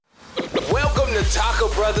the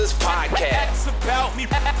Talker Brothers podcast.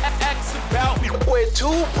 Where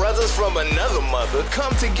two brothers from another mother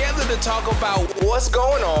come together to talk about what's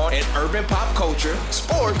going on in urban pop culture,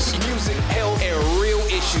 sports, music, health, and real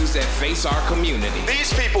issues that face our community.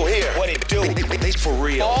 These people here, what they do, they for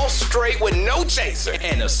real. All straight with no chaser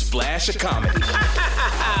and a splash of comedy.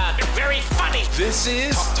 Very funny. This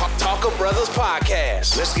is Talker Brothers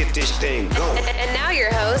podcast. Let's get this thing going. And now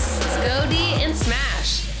your hosts, Goldie and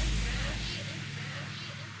Smash.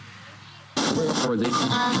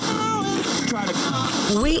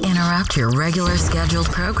 We interrupt your regular scheduled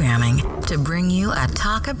programming to bring you a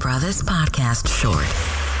Talker Brothers podcast short.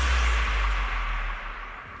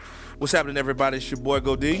 What's happening, everybody? It's your boy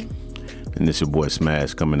Goldie. And this your boy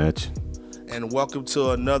Smash coming at you. And welcome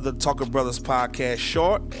to another Talker Brothers podcast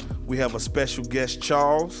short. We have a special guest,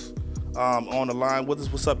 Charles, on the line with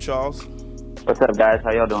us. What's up, Charles? What's up, guys?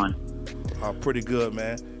 How y'all doing? Pretty good,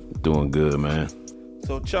 man. Doing good, man.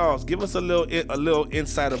 So, Charles, give us a little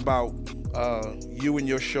insight about you and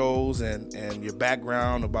your shows and your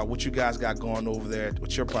background, about what you guys got going over there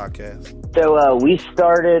with your podcast. So we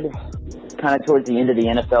started kind of towards the end of the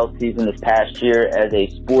NFL season this past year as a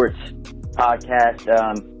sports podcast.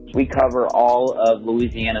 We cover all of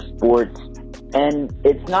Louisiana sports, and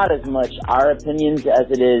it's not as much our opinions as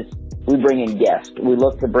it is we bring in guests. We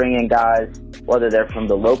look to bring in guys, whether they're from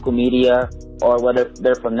the local media or whether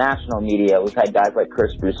they're from national media. We've had guys like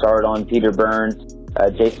Chris Broussard on, Peter Burns,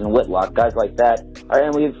 Jason Whitlock, guys like that.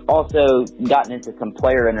 And we've also gotten into some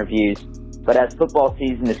player interviews. But as football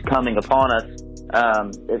season is coming upon us,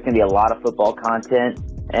 there's going to be a lot of football content.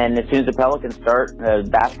 And as soon as the Pelicans start,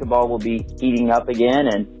 basketball will be heating up again.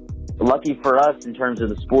 And lucky for us in terms of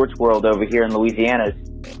the sports world over here in Louisiana,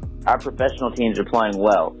 our professional teams are playing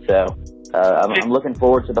well. So I'm looking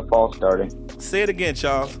forward to the fall starting. Say it again,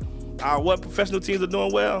 Charles. What professional teams are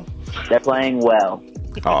doing well? They're playing well.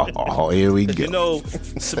 Oh, here we go. You know,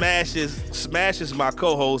 Smash is my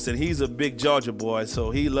co-host, and he's a big Georgia boy,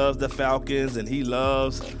 so he loves the Falcons and he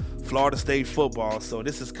loves Florida State football. So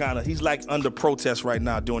this is he's like under protest right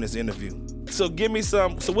now doing this interview. So give me so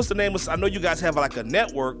what's the name of, I know you guys have like a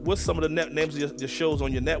network. What's some of the names of your shows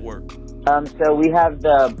on your network? So we have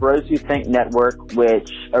the Bros Who Think Network,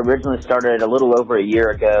 which originally started a little over a year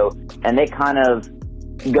ago, and they kind of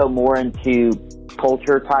go more into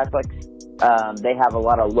culture topics. They have a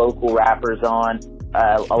lot of local rappers on,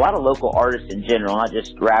 a lot of local artists in general, not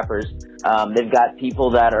just rappers. They've got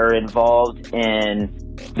people that are involved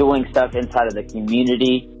in doing stuff inside of the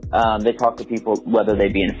community. They talk to people, whether they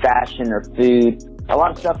be in fashion or food, a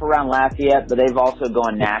lot of stuff around Lafayette, but they've also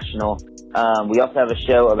gone national. We also have a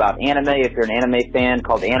show about anime, if you're an anime fan,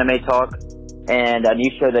 called Anime Talk, and a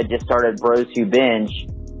new show that just started, Bros Who Binge.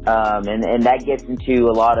 And that gets into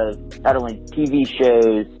a lot of not only TV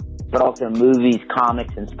shows, but also movies,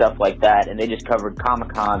 comics, and stuff like that. And they just covered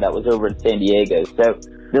Comic-Con that was over in San Diego. So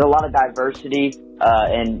there's a lot of diversity.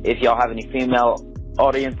 And if y'all have any female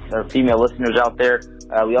audience or female listeners out there,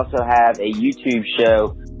 we also have a YouTube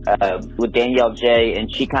show with Danielle J. And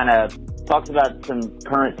she kind of talks about some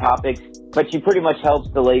current topics, but she pretty much helps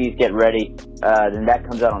the ladies get ready. And that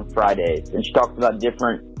comes out on Fridays. And she talks about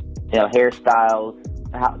different, hairstyles,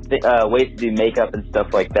 ways to do makeup and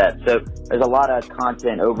stuff like that. So there's a lot of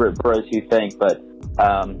content over at Bros Who Think, but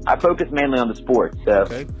I focus mainly on the sports. So.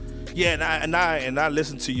 Okay. Yeah, and I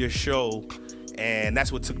listened to your show, and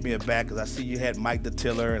that's what took me aback, because I see you had Mike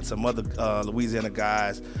Dettiller and some other Louisiana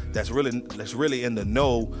guys that's really in the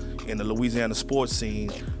know in the Louisiana sports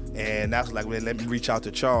scene. And that's like, let me reach out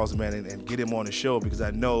to Charles, man, and get him on the show, because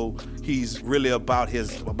I know he's really about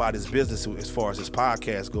his business as far as his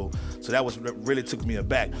podcast go. So that really took me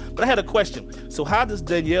aback. But I had a question. So how does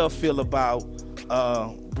Danielle feel about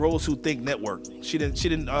Bros Who Think Network? She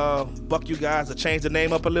didn't buck you guys or change the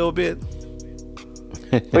name up a little bit?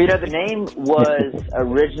 Well, the name was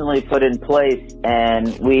originally put in place,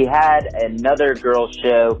 and we had another girl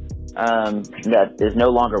show that is no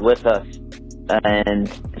longer with us. And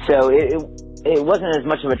so it wasn't as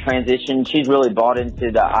much of a transition. She's really bought into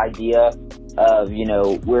the idea of,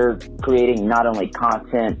 we're creating not only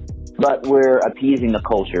content, but we're appeasing the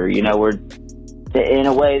culture. We're, in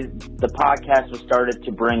a way, the podcast was started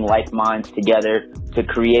to bring like minds together to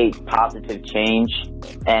create positive change.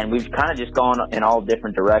 And we've kind of just gone in all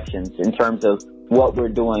different directions in terms of what we're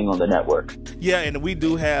doing on the network. Yeah, and we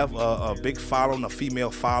do have a big following, a female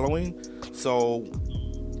following. So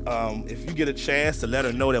if you get a chance to let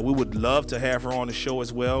her know, that we would love to have her on the show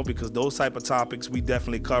as well, because those type of topics we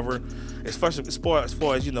definitely cover, as far as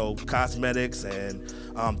cosmetics and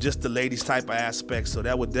just the ladies type of aspects. So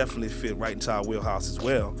that would definitely fit right into our wheelhouse as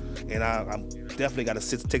well. And I'm definitely got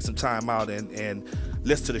to take some time out and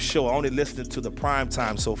listen to the show. I only listened to the prime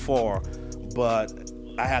time so far, but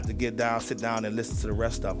I have to sit down and listen to the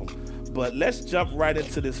rest of them. But let's jump right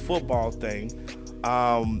into this football thing.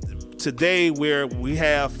 Today we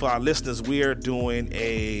have for our listeners, we are doing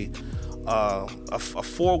a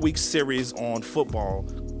 4-week series on football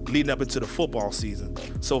leading up into the football season.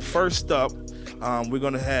 So first up, we're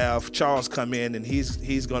going to have Charles come in, and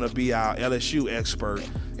he's going to be our LSU expert,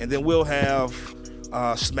 and then we'll have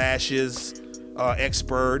Smash's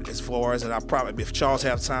expert as far as, and I probably, if Charles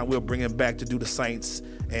has time, we'll bring him back to do the Saints,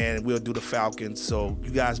 and we'll do the Falcons. So you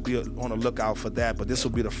guys be on the lookout for that, but this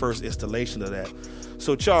will be the first installation of that.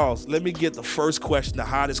 So Charles, let me get the first question, the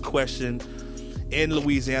hottest question in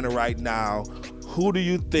Louisiana right now. Who do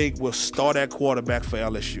you think will start at quarterback for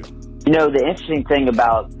LSU? You know, the interesting thing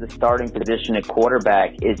about the starting position at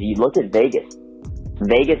quarterback is you look at Vegas.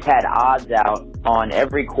 Vegas had odds out on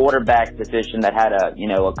every quarterback position that had a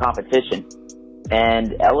competition.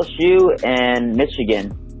 And LSU and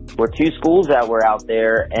Michigan were two schools that were out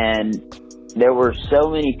there, and there were so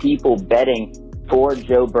many people betting for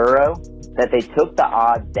Joe Burrow that they took the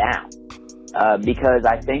odds down. Because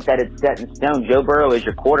I think that it's set in stone. Joe Burrow is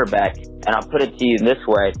your quarterback, and I'll put it to you this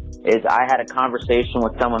way, is I had a conversation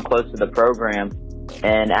with someone close to the program,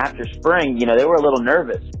 and after spring, they were a little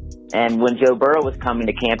nervous. And when Joe Burrow was coming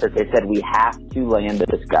to campus, they said, we have to land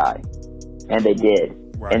this guy. And they did.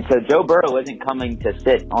 Right. And so Joe Burrow isn't coming to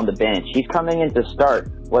sit on the bench. He's coming in to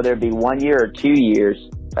start, whether it be 1 year or 2 years.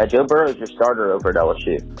 Joe Burrow is your starter over at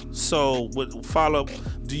LSU. So, follow up,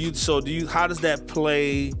 how does that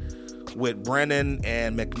play with Brennan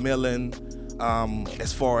and McMillan,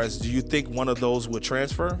 as far as, do you think one of those would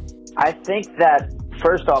transfer? I think that,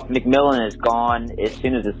 first off, McMillan is gone as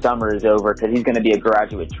soon as the summer is over because he's going to be a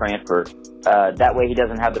graduate transfer. That way he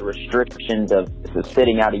doesn't have the restrictions of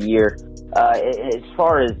sitting out a year. As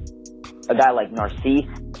far as a guy like Narcisse,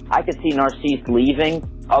 I could see Narcisse leaving,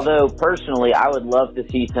 although personally I would love to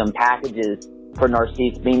see some packages for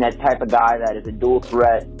Narcisse being that type of guy that is a dual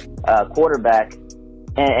threat quarterback.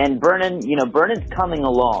 And Brennan, Brennan's coming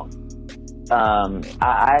along.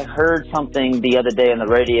 I heard something the other day on the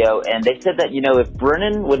radio, and they said that, if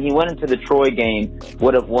Brennan, when he went into the Troy game,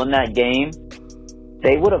 would have won that game,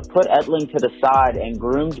 they would have put Edling to the side and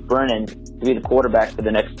groomed Brennan to be the quarterback for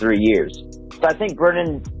the next 3 years. So I think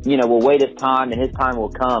Brennan, will wait his time, and his time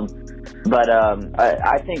will come. But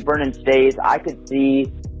I think Brennan stays. I could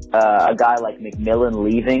see a guy like McMillan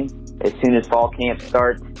leaving as soon as fall camp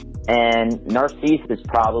starts, and Narcisse is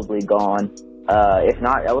probably gone. If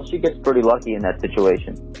not, LSU gets pretty lucky in that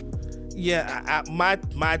situation. Yeah,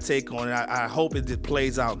 my take on it, I hope it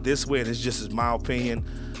plays out this way, and it's just my opinion.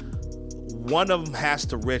 One of them has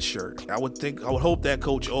to redshirt. I would hope that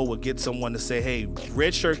Coach O would get someone to say, hey,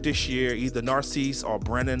 redshirt this year, either Narcisse or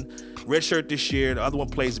Brennan. Redshirt this year, the other one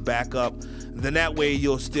plays backup. Then that way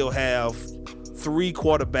you'll still have 3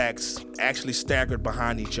 quarterbacks actually staggered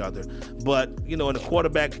behind each other. But, in the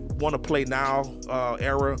quarterback want to play now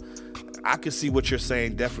era, I can see what you're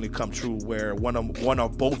saying definitely come true, where one or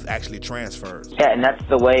both actually transfers. Yeah, and that's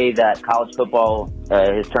the way that college football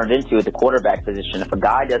has turned into at the quarterback position. If a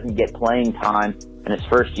guy doesn't get playing time in his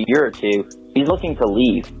first year or two, he's looking to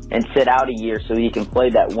leave and sit out a year so he can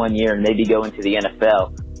play that 1 year and maybe go into the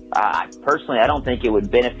NFL. Personally, I don't think it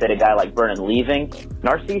would benefit a guy like Brennan leaving.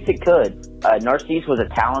 Narcisse, it could. Narcisse was a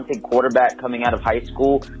talented quarterback coming out of high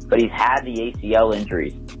school, but he's had the ACL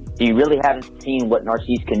injuries. So you really haven't seen what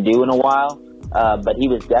Narcisse can do in a while, but he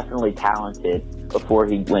was definitely talented before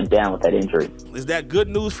he went down with that injury. Is that good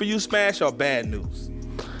news for you, Smash, or bad news?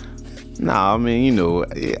 Nah, I mean,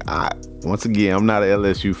 once again, I'm not an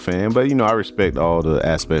LSU fan, but, I respect all the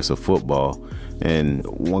aspects of football. And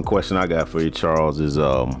one question I got for you, Charles, is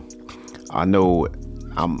I know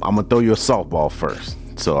I'm going to throw you a softball first.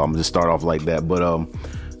 So I'm going to start off like that. But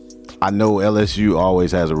I know LSU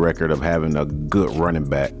always has a record of having a good running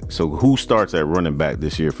back. So who starts at running back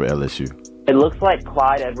this year for LSU? It looks like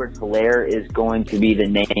Clyde Edwards-Helaire is going to be the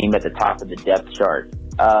name at the top of the depth chart.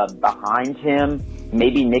 Behind him,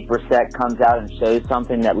 maybe Nick Brissett comes out and shows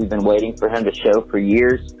something that we've been waiting for him to show for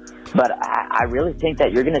years. But I really think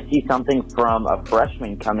that you're going to see something from a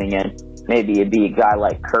freshman coming in. Maybe it'd be a guy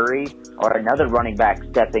like Curry or another running back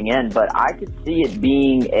stepping in. But I could see it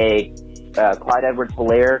being a Clyde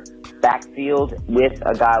Edwards-Helaire backfield with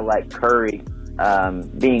a guy like Curry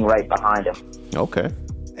being right behind him. Okay.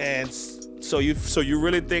 And so you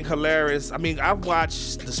really think Helaire is? I mean, I've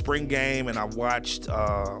watched the spring game, and I've watched.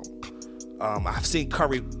 I've seen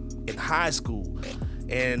Curry in high school.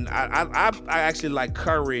 And I actually like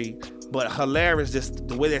Curry, but Helaire is just,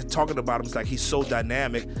 the way they're talking about him, it's like he's so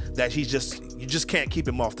dynamic that he's just, you just can't keep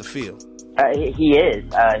him off the field. He is.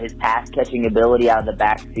 His pass catching ability out of the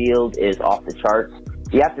backfield is off the charts.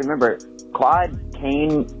 You have to remember, Clyde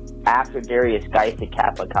came after Darius Geis at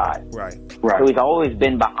Kappa Chi. Right. So he's always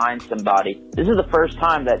been behind somebody. This is the first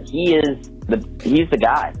time that he's the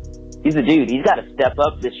guy. He's the dude. He's got to step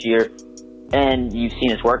up this year. And you've seen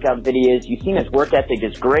his workout videos. You've seen his work ethic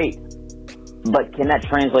is great. But can that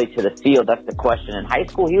translate to the field? That's the question. In high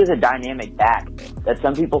school, he was a dynamic back that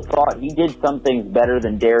some people thought he did some things better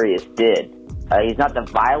than Darius did. He's not the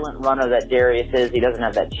violent runner that Darius is. He doesn't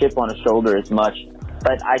have that chip on his shoulder as much.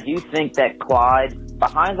 But I do think that Clyde,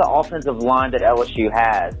 behind the offensive line that LSU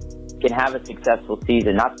has, can have a successful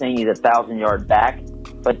season. Not saying he's a 1,000-yard back,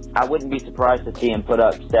 but I wouldn't be surprised to see him put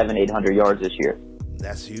up 700-800 yards this year.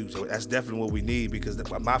 That's huge. That's definitely what we need, because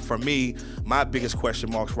for me, my biggest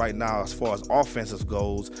question marks right now as far as offensive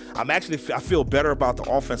goes, I feel better about the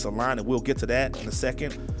offensive line, and we'll get to that in a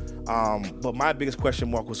second. But my biggest question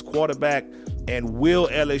mark was quarterback, and will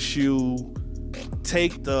LSU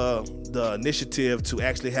take the initiative to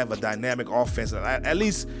actually have a dynamic offense, at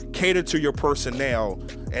least cater to your personnel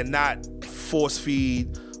and not force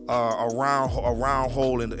feed a round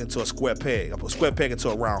hole into a square peg into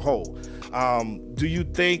a round hole. Do you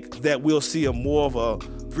think that we'll see more of a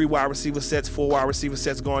 3 wide receiver sets, 4 wide receiver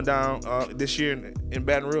sets going down this year in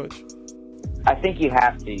Baton Rouge? I think you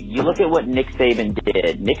have to. You look at what Nick Saban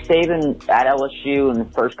did. Nick Saban at LSU in the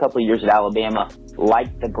first couple of years at Alabama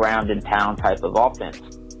liked the ground and pound type of offense.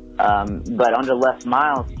 But under Les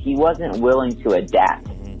Miles, he wasn't willing to adapt.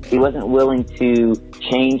 He wasn't willing to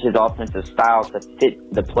change his offensive style to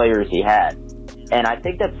fit the players he had. And I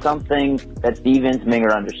think that's something that Steve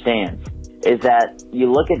Ensminger understands, is that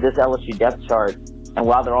you look at this LSU depth chart, and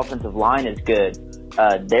while their offensive line is good,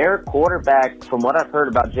 their quarterback, from what I've heard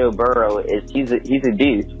about Joe Burrow, is he's a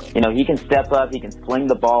dude. You know, he can step up, he can sling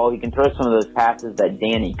the ball, he can throw some of those passes that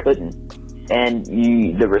Danny couldn't. And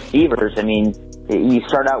the receivers, I mean, you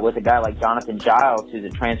start out with a guy like Jonathan Giles, who's a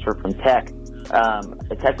transfer from Tech.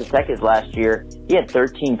 At Texas Tech his last year, he had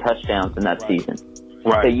 13 touchdowns in that season.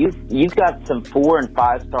 Right. So you've got some 4- and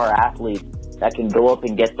 5-star athletes that can go up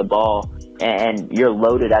and get the ball, and you're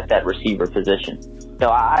loaded at that receiver position. So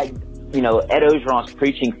Ed Orgeron's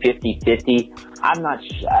preaching 50-50. I'm not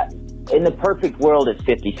sure. In the perfect world, it's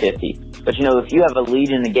 50-50. But, if you have a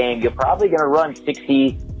lead in the game, you're probably going to run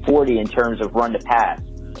 60-40 in terms of run to pass.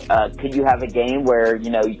 Could you have a game where,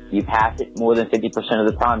 you pass it more than 50% of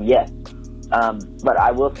the time? Yes. But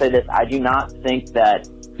I will say this. I do not think that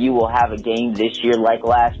you will have a game this year like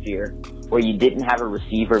last year where you didn't have a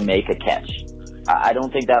receiver make a catch. I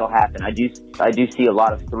don't think that'll happen. I do see a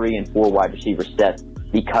lot of 3 and 4 wide receiver sets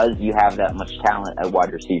because you have that much talent at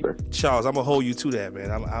wide receiver. Charles, I'm gonna hold you to that,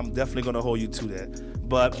 man. I'm definitely gonna hold you to that.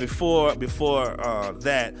 But before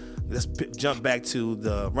that, let's jump back to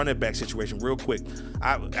the running back situation real quick.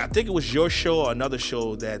 I think it was your show or another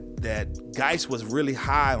show that Geis was really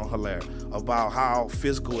high on Hilaire about how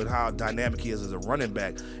physical and how dynamic he is as a running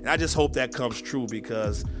back. And I just hope that comes true,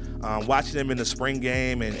 because watching him in the spring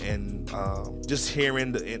game and just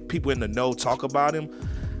hearing people in the know talk about him,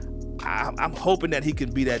 I'm hoping that he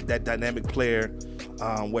can be that dynamic player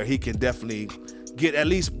where he can definitely get at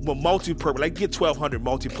least multi-purpose, like get 1,200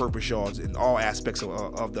 multi-purpose yards in all aspects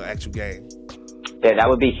of the actual game. Yeah, that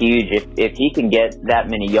would be huge if he can get that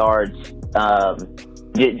many yards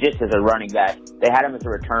just as a running back. They had him as a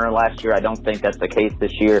returner last year. I don't think that's the case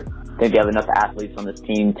this year. I think they have enough athletes on this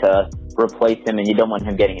team to replace him, and you don't want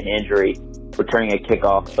him getting an injury returning a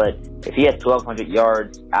kickoff. But if he has 1,200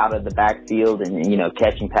 yards out of the backfield and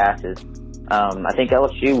catching passes, I think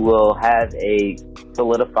LSU will have a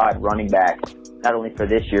solidified running back, not only for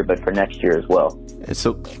this year, but for next year as well. And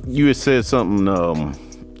so you had said something,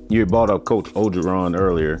 you had brought up Coach Orgeron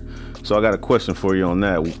earlier. So I got a question for you on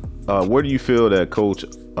that. Where do you feel that Coach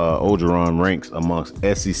Orgeron ranks amongst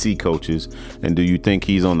SEC coaches, and do you think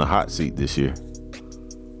he's on the hot seat this year?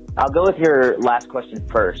 I'll go with your last question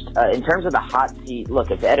first. In terms of the hot seat,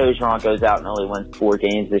 look, if Ed Orgeron goes out and only wins 4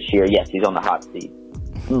 games this year, yes, he's on the hot seat.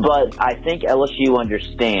 But I think LSU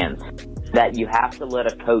understands that you have to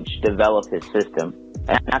let a coach develop his system.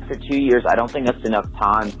 And after 2 years, I don't think that's enough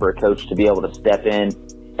time for a coach to be able to step in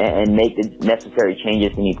and make the necessary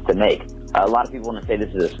changes he needs to make. A lot of people want to say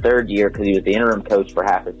this is his 3rd year because he was the interim coach for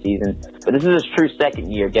half a season. But this is his true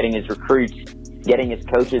 2nd year, getting his recruits, getting his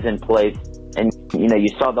coaches in place. And, you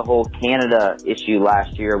saw the whole Canada issue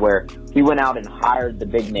last year where he went out and hired the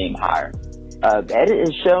big name hire. Ed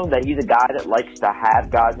has shown that he's a guy that likes to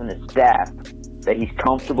have guys on his staff that he's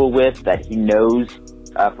comfortable with, that he knows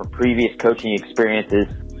from previous coaching experiences.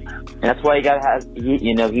 And that's why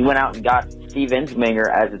he went out and got Steve Ensminger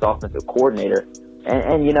as his offensive coordinator.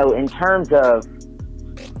 And you know, in terms of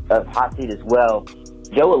hot seat as well,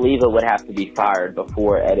 Joe Alleva would have to be fired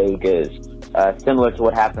before Ed O goes, similar to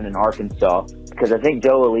what happened in Arkansas, because I think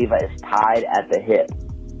Joe Alleva is tied at the hip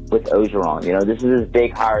with Orgeron. You know, this is his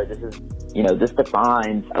big hire. This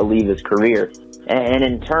defines Alleva's career. And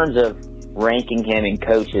in terms of ranking him in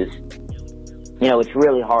coaches, you know, it's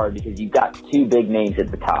really hard because you've got two big names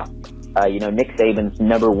at the top. You know, Nick Saban's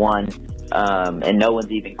number one, and no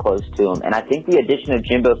one's even close to him. And I think the addition of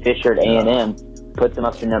Jimbo Fisher at A&M puts him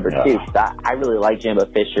up to number two. I really like Jimbo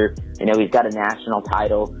Fisher. You know, he's got a national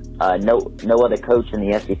title. No other coach in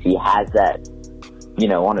the SEC has that, you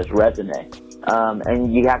know, on his resume.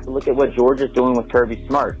 And you have to look at what Georgia's doing with Kirby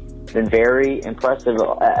Smart. Been very impressive,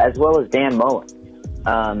 as well as Dan Mullen.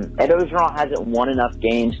 Ed Orgeron hasn't won enough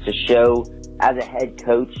games to show as a head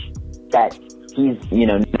coach that he's, you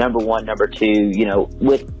know, number one, number two, you know,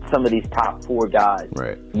 with some of these top four guys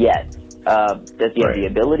yet. Does he have the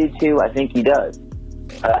ability to? I think he does.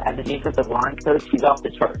 As a defensive line coach, he's off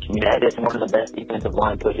the charts. I mean, Ed is one of the best defensive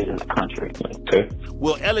line coaches in the country. Okay.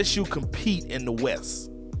 Will LSU compete in the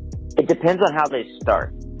West? It depends on how they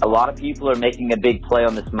start. A lot of people are making a big play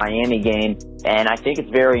on this Miami game, and I think it's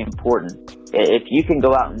very important. If you can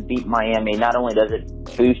go out and beat Miami, not only does it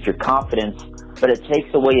boost your confidence, but it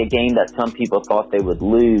takes away a game that some people thought they would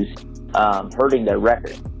lose, hurting their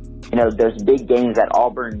record. You know, those big games, that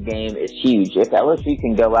Auburn game is huge. If LSU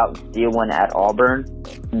can go out and steal one at Auburn,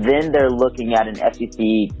 then they're looking at an SEC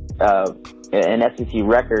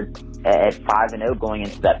record at 5-0 going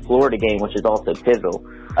into that Florida game, which is also pivotal.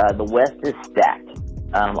 The West is stacked.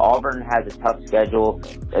 Auburn has a tough schedule,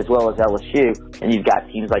 as well as LSU, and you've got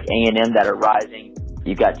teams like A&M that are rising.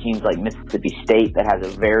 You've got teams like Mississippi State that has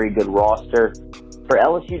a very good roster. For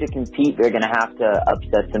LSU to compete, they're going to have to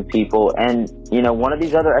upset some people, and you know, one of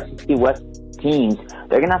these other SEC West teams,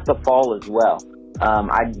 they're going to have to fall as well.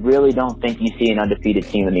 I really don't think you see an undefeated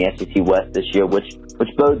team in the SEC West this year, which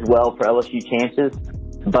bodes well for LSU chances.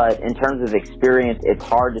 But in terms of experience, it's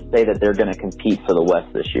hard to say that they're going to compete for the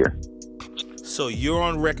West this year. So you're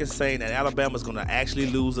on record saying that Alabama's going to actually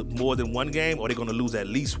lose more than one game, or they're going to lose at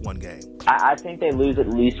least one game? I think they lose at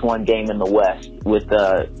least one game in the West with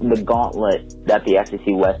the gauntlet that the SEC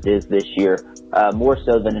West is this year, more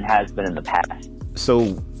so than it has been in the past.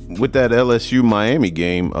 So with that LSU-Miami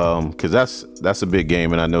game, because that's a big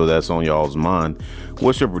game, and I know that's on y'all's mind,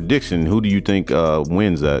 what's your prediction? Who do you think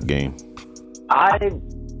wins that game?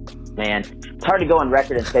 It's hard to go on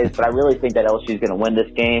record and say this, but I really think that LSU is going to win this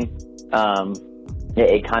game.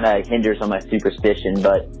 It kind of hinders on my superstition,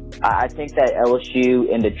 but I think that LSU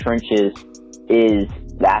in the trenches is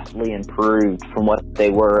vastly improved from what they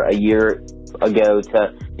were a year ago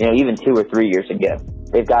to, you know, even 2 or 3 years ago.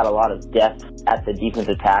 They've got a lot of depth at the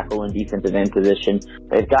defensive tackle and defensive end position.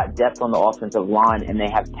 They've got depth on the offensive line, and they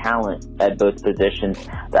have talent at both positions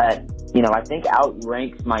that, you know, I think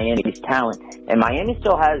outranks Miami's talent. And Miami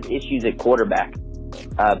still has issues at quarterback.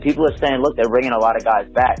 People are saying, look, they're bringing a lot of guys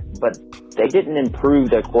back, but they didn't improve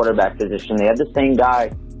their quarterback position. They had the same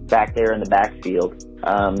guy back there in the backfield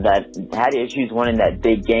that had issues winning that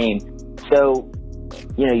big game. So,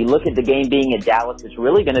 you know, you look at the game being at Dallas, it's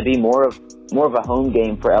really going to be more of a home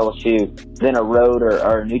game for LSU than a road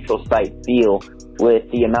or a neutral site feel, with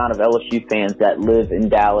the amount of LSU fans that live in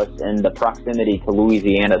Dallas and the proximity to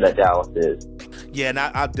Louisiana that Dallas is. Yeah, and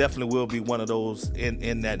I definitely will be one of those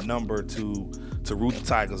in that number to root the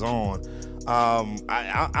Tigers on.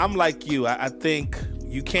 I'm like you. I think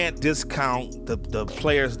you can't discount the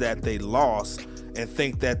players that they lost and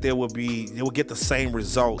think that they will get the same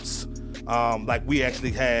results like they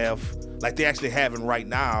actually having right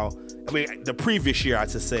now. I mean, the previous year, I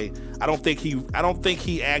should say. I don't think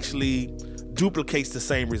he actually duplicates the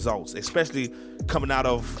same results, especially coming out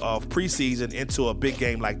of preseason into a big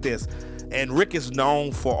game like this. And Rick is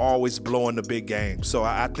known for always blowing the big game. So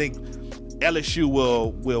I think LSU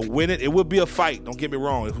will win it. It will be a fight. Don't get me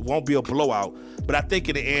wrong. It won't be a blowout. But I think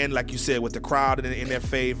in the end, like you said, with the crowd in their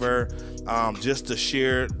favor, just the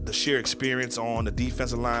sheer experience on the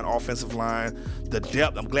defensive line, offensive line, the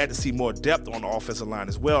depth. I'm glad to see more depth on the offensive line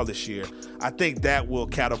as well this year. I think that will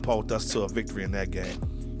catapult us to a victory in that game.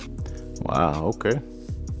 Wow. Okay.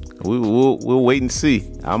 We'll wait and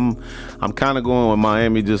see. I'm kind of going with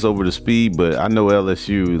Miami just over the speed, but I know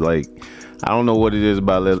LSU. Like, I don't know what it is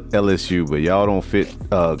about LSU, but y'all don't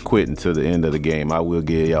quit until the end of the game. I will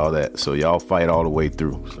give y'all that. So y'all fight all the way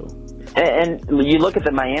through. So. And you look at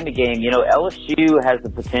the Miami game. You know, LSU has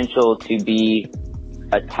the potential to be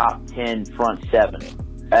a top 10 front seven.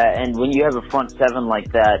 And when you have a front seven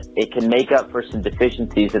like that, it can make up for some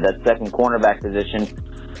deficiencies at that second cornerback position.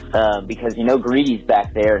 because, Greedy's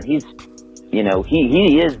back there, and he's, he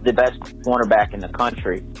is the best cornerback in the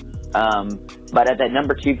country. But at that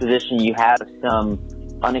number 2 position, you have some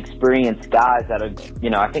unexperienced guys that are,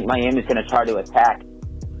 I think Miami's going to try to attack.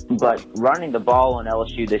 But running the ball on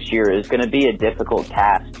LSU this year is going to be a difficult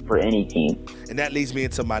task for any team. And that leads me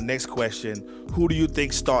into my next question. Who do you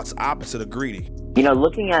think starts opposite of Greedy?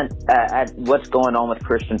 Looking at what's going on with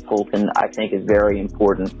Christian Fulton, I think is very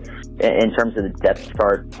important in terms of the depth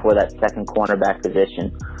chart for that second cornerback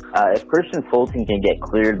position. If Christian Fulton can get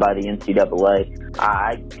cleared by the NCAA,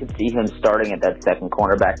 I could see him starting at that second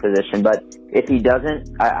cornerback position. But if he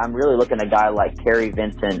doesn't, I'm really looking at a guy like Kerry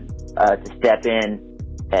Vincent to step in,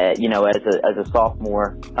 as a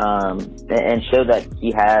sophomore, and show that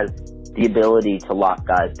he has the ability to lock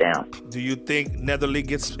guys down. Do you think Netherly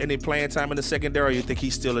gets any playing time in the secondary, or you think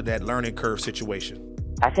he's still in that learning curve situation?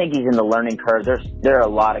 I think he's in the learning curve. There are a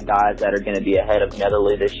lot of guys that are going to be ahead of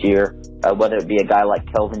Netherly this year, whether it be a guy like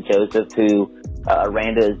Kelvin Joseph, who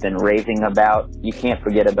Aranda has been raving about. You can't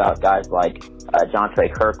forget about guys like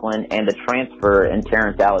Jontre Kirkland and the transfer in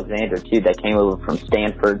Terrence Alexander, too, that came over from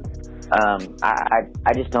Stanford.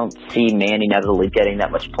 I just don't see Manny Netherly getting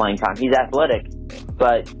that much playing time. He's athletic,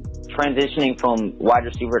 but transitioning from wide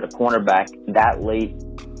receiver to cornerback that late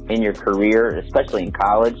in your career, especially in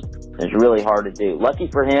college, is really hard to do. Lucky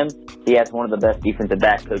for him, he has one of the best defensive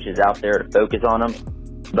back coaches out there to focus on him.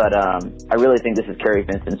 But I really think this is Kerry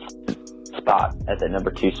Vincent's spot at that number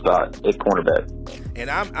 2 spot at cornerback. And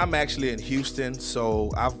I'm actually in Houston, so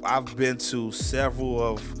I've been to several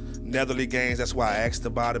of Netherly games. That's why I asked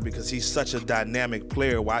about it, because he's such a dynamic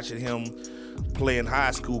player. Watching him play in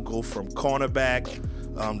high school, go from cornerback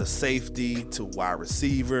to safety to wide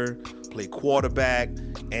receiver, play quarterback,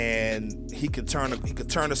 and he could turn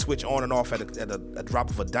the switch on and off at a drop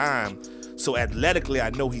of a dime. So athletically, I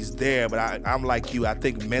know he's there, but I'm like you. I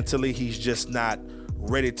think mentally he's just not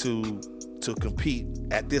ready to compete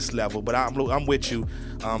at this level. But I'm with you.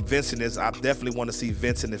 Vincent is. I definitely want to see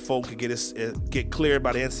Vincent. If folk could get cleared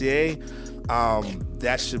by the NCAA,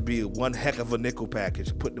 that should be one heck of a nickel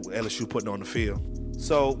package LSU putting on the field.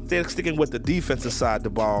 So then, sticking with the defensive side of the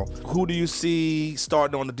ball, who do you see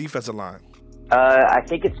starting on the defensive line? I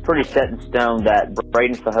think it's pretty set in stone that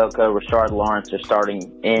Braden Fehoko, Rashard Lawrence are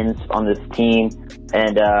starting ends on this team.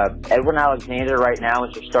 And Edwin Alexander right now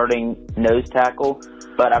is your starting nose tackle.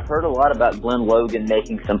 But I've heard a lot about Glenn Logan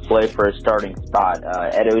making some play for a starting spot.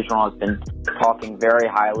 Ed Ogeron has been talking very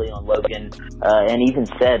highly on Logan and even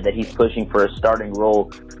said that he's pushing for a starting role.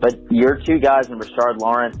 But your 2 guys in Rashard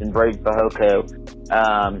Lawrence and Braden Fehoko,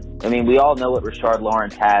 we all know what Rashard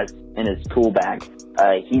Lawrence has in his tool bag.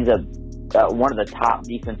 He's one of the top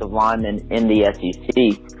defensive linemen in the SEC.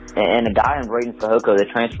 And a guy in Braden Fehoko that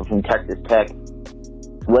transferred from Texas Tech,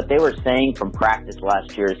 what they were saying from practice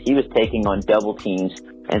last year is he was taking on double teams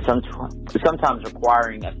and sometimes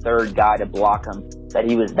requiring a third guy to block him, that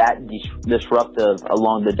he was that disruptive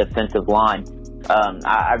along the defensive line.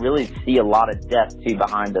 I really see a lot of depth, too,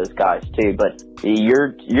 behind those guys, too. But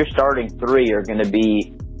your starting 3 are going to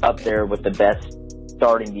be up there with the best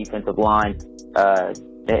starting defensive line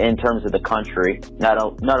in terms of the country,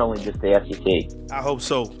 not only just the SEC. I hope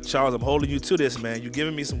so. Charles, I'm holding you to this, man. You're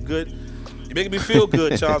giving me some good – you're making me feel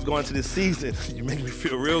good, Charles, going into this season. You're making me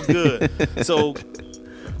feel real good. So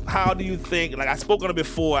how do you think – like I spoke on it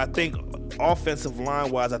before, I think offensive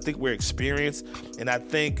line-wise, I think we're experienced, and I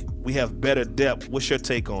think we have better depth. What's your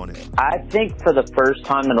take on it? I think for the first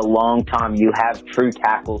time in a long time, you have true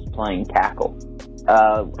tackles playing tackle.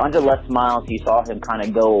 Under Les Miles, you saw him kind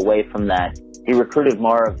of go away from that. He recruited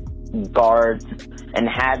more of guards and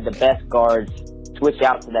had the best guards switch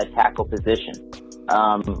out to that tackle position.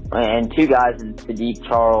 And 2 guys in Sadiq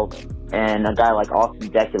Charles and a guy like Austin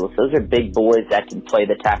Deculus. Those are big boys that can play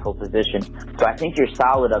the tackle position. So I think you're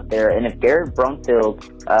solid up there. And if Garrett Brumfield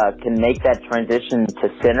can make that transition to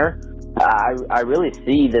center, I really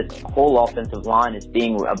see this whole offensive line as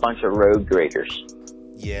being a bunch of road graders.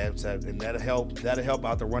 Yeah, and that'll help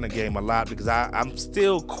out the running game a lot, because I'm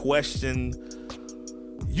still questioning.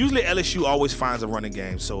 Usually LSU always finds a running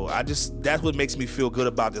game, so that's what makes me feel good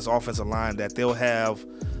about this offensive line, that they'll have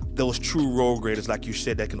those true road graders, like you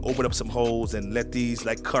said, that can open up some holes and let these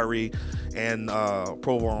like Curry and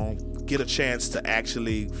Provolone get a chance to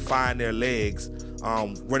actually find their legs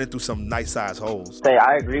running through some nice size holes.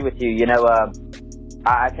 I agree with you.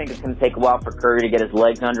 I think it's going to take a while for Curry to get his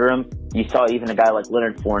legs under him. You saw even a guy like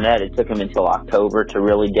Leonard Fournette, it took him until October to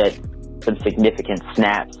really get some significant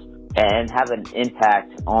snaps and have an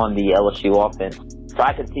impact on the LSU offense. So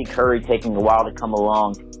I could see Curry taking a while to come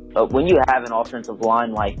along. But when you have an offensive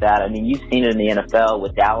line like that, you've seen it in the NFL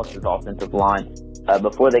with Dallas's offensive line.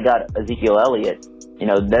 before they got Ezekiel Elliott,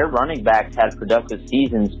 their running backs had productive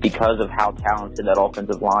seasons because of how talented that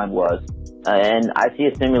offensive line was. And I see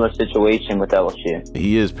a similar situation with LSU.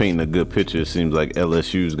 He is painting a good picture. It seems like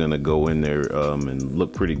LSU is going to go in there and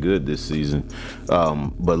look pretty good this season.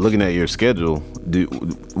 But looking at your schedule,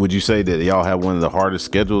 would you say that y'all have one of the hardest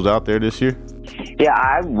schedules out there this year? Yeah,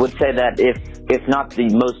 I would say that if not the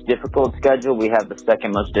most difficult schedule, we have the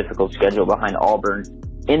second most difficult schedule behind Auburn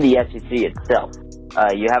in the SEC itself.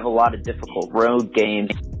 You have a lot of difficult road games.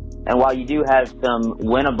 And while you do have some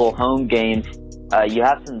winnable home games, you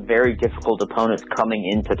have some very difficult opponents coming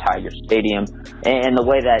into Tiger Stadium. And the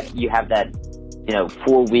way that you have that,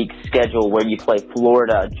 4-week schedule where you play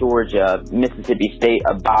Florida, Georgia, Mississippi State,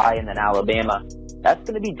 a bye, and then Alabama, that's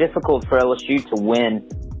going to be difficult for LSU to win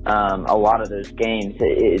a lot of those games.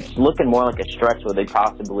 It's looking more like a stretch where they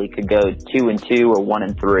possibly could go 2-2 or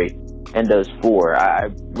 1-3 in those 4. I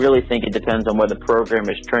really think it depends on where the program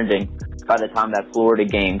is trending by the time that Florida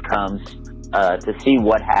game comes to see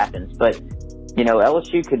what happens. But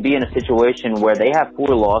LSU could be in a situation where they have 4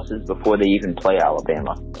 losses before they even play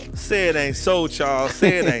Alabama. Say it ain't so, Charles.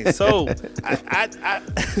 Say it ain't so.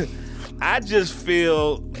 I just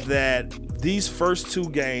feel that these first 2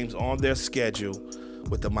 games on their schedule,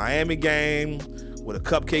 with the Miami game, with a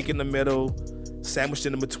cupcake in the middle, sandwiched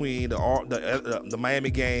in between the Miami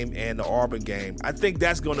game and the Auburn game, I think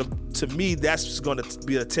that's going to be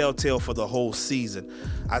a telltale for the whole season.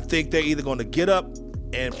 I think they're either going to get up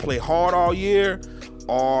and play hard all year,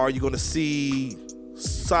 or you're going to see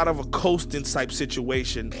sort of a coasting type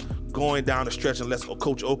situation going down the stretch unless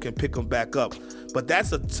Coach O can pick them back up. But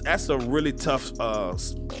that's a really tough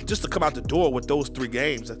just to come out the door with those 3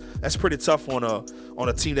 games. That's pretty tough on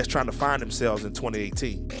a team that's trying to find themselves in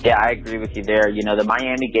 2018. Yeah, I agree with you there. The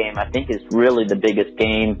Miami game, I think, is really the biggest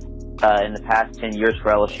game in the past 10 years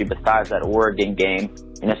for LSU besides that Oregon game.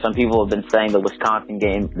 Some people have been saying the Wisconsin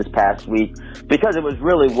game this past week because it was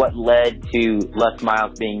really what led to Les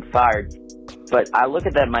Miles being fired. But I look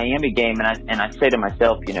at that Miami game and I say to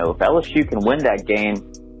myself, if LSU can win that game,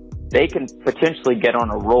 they can potentially get on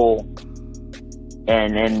a roll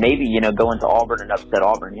and maybe, go into Auburn and upset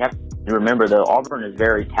Auburn. You have to remember, though, Auburn is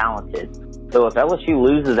very talented. So if LSU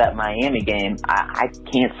loses that Miami game, I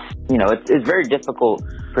can't, it's very difficult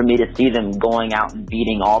for me to see them going out and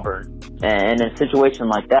beating Auburn. And in a situation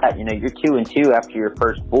like that, you're 2-2 after your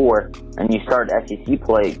first 4, and you start SEC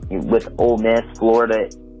play with Ole Miss, Florida,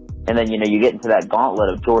 and then, you get into that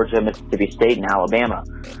gauntlet of Georgia, Mississippi State, and Alabama.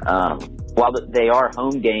 While they are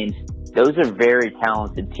home games, those are very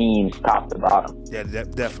talented teams, top to bottom. Yeah,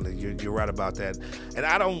 definitely. You're right about that. And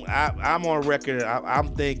I'm on record.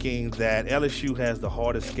 I'm thinking that LSU has the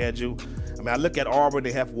hardest schedule. I look at Auburn.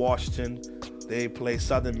 They have Washington. They play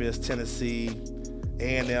Southern Miss, Tennessee,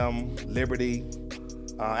 A&M, Liberty,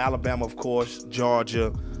 Alabama, of course,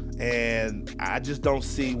 Georgia. And I just don't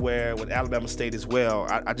see where with Alabama State as well.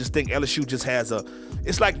 I just think LSU just has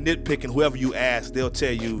it's like nitpicking. Whoever you ask, they'll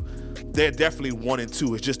tell you they're definitely 1 and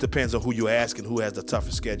 2. It just depends on who you ask and who has the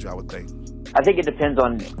toughest schedule, I would think. I think it depends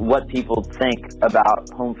on what people think about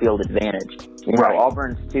home field advantage. Right.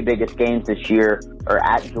 Auburn's 2 biggest games this year are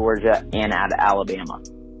at Georgia and at Alabama.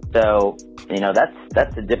 So,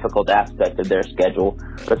 that's a difficult aspect of their schedule.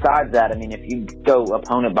 Besides that, if you go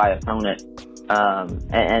opponent by opponent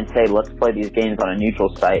and say, let's play these games on a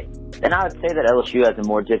neutral site, then I would say that LSU has a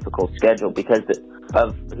more difficult schedule because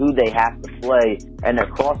of who they have to play, and their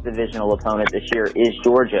cross-divisional opponent this year is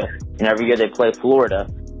Georgia. Every year they play Florida.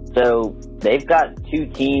 So they've got 2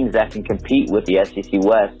 teams that can compete with the SEC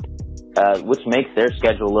West, which makes their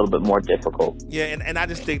schedule a little bit more difficult. Yeah, and I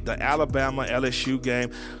just think the Alabama-LSU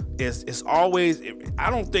game is always – I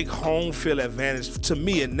don't think home field advantage, to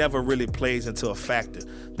me, it never really plays into a factor.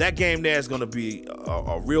 That game there is going to be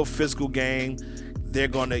a real physical game. They're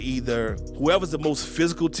going to either – whoever's the most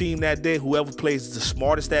physical team that day, whoever plays the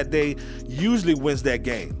smartest that day, usually wins that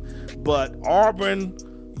game. But Auburn –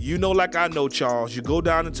 like I know, Charles, you go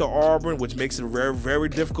down into Auburn, which makes it a very, very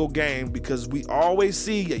difficult game because we always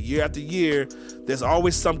see year after year, there's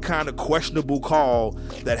always some kind of questionable call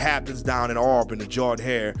that happens down in Auburn to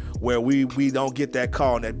Jordan-Hare where we don't get that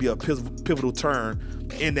call, and that'd be a pivotal turn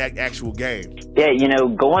in that actual game. Yeah,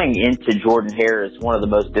 going into Jordan-Hare is one of the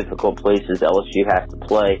most difficult places LSU has to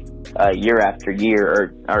play year after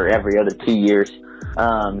year or every other 2 years.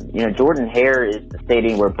 Jordan-Hare is the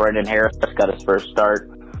stadium where Brendan Harris got his first start.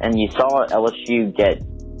 And you saw LSU get,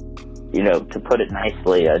 to put it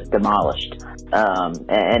nicely, demolished.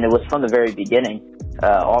 And it was from the very beginning.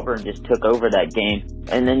 Auburn just took over that game.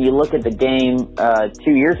 And then you look at the game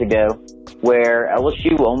 2 years ago where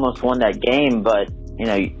LSU almost won that game, but,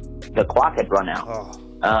 the clock had run out.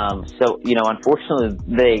 So,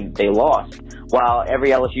 unfortunately, they lost. While every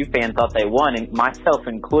LSU fan thought they won, and myself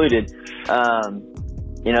included,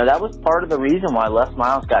 that was part of the reason why Les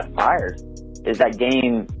Miles got fired, is that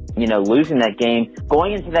game, losing that game.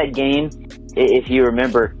 Going into that game, if you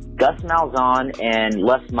remember, Gus Malzahn and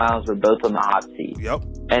Les Miles were both on the hot seat. Yep.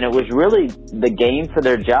 And it was really the game for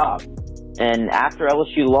their job. And after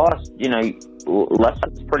LSU lost, Les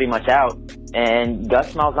was pretty much out. And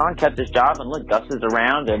Gus Malzahn kept his job. And look, Gus is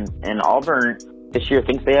around, and Auburn this year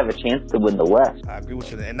thinks they have a chance to win the West. I agree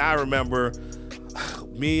with you. And I remember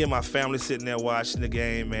me and my family sitting there watching the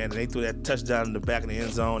game, man, and they threw that touchdown in the back of the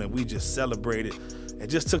end zone, and we just celebrated. It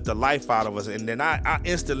just took the life out of us. And then I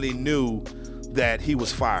instantly knew that he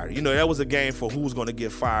was fired. That was a game for who was going to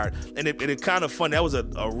get fired. And it kind of funny. That was a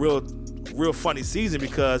real funny season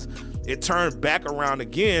because it turned back around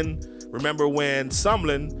again. Remember when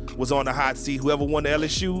Sumlin was on the hot seat? Whoever won the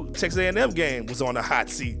LSU Texas A&M game was on the hot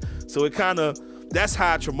seat. So that's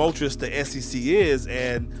how tumultuous the SEC is.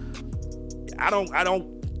 And I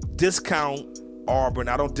don't discount Auburn.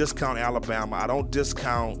 I don't discount Alabama. I don't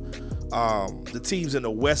discount the teams in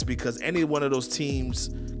the West because any one of those teams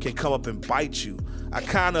can come up and bite you. I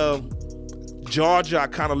kind of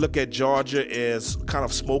look at Georgia as kind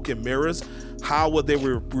of smoke and mirrors. How will they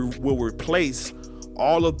will replace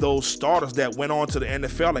all of those starters that went on to the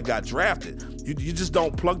NFL and got drafted? You just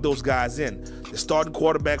don't plug those guys in. The starting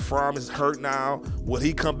quarterback Fromm is hurt now. Will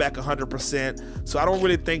he come back 100%? So I don't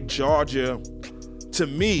really think Georgia, to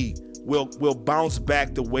me, will bounce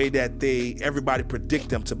back the way that everybody predict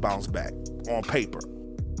them to bounce back on paper.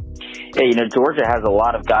 Yeah, Georgia has a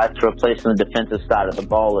lot of guys to replace on the defensive side of the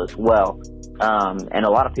ball as well. And a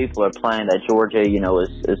lot of people are playing that Georgia,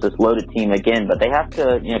 is this loaded team again. But they have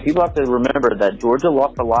to, people have to remember that Georgia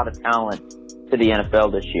lost a lot of talent to the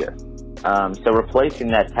NFL this year. So replacing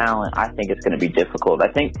that talent, I think it's going to be difficult.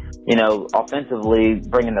 I think, offensively,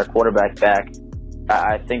 bringing their quarterback back,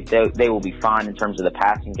 I think they will be fine in terms of the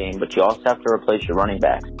passing game. But you also have to replace your running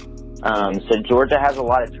backs. So Georgia has a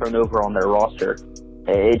lot of turnover on their roster.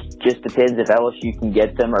 It just depends if LSU can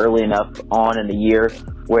get them early enough on in the year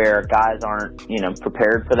where guys aren't,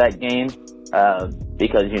 prepared for that game.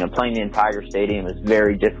 Because, playing in Tiger Stadium is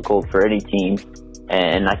very difficult for any team.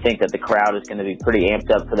 And I think that the crowd is going to be pretty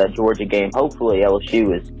amped up for that Georgia game. Hopefully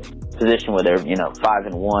LSU is positioned where they're,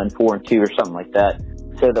 5-1, 4-2 or something like that.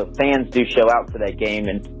 So the fans do show out for that game.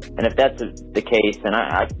 And if that's the case, then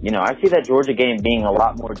I see that Georgia game being a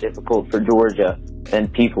lot more difficult for Georgia than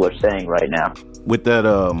people are saying right now. With that,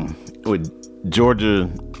 with Georgia,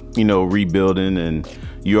 rebuilding, and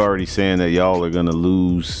you already saying that y'all are going to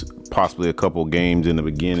lose possibly a couple games in the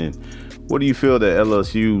beginning, what do you feel that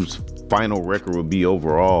LSU's final record would be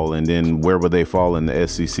overall, and then where would they fall in the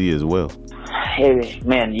SEC as well? Hey,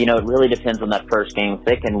 man, it really depends on that first game. If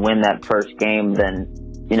they can win that first game, then,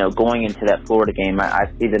 going into that Florida game, I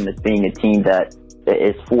see them as being a team that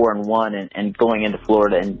is 4-1 and going into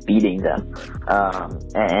Florida and beating them.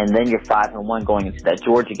 And then you're 5-1 going into that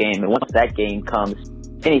Georgia game. And once that game comes,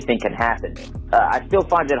 anything can happen. I still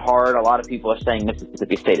find it hard. A lot of people are saying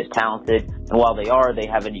Mississippi State is talented. And while they are, they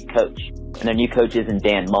have a new coach. And their new coach isn't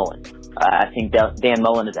Dan Mullen. I think Dan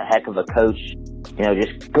Mullen is a heck of a coach.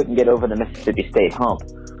 Just couldn't get over the Mississippi State hump.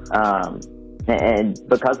 And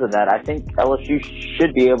because of that, I think LSU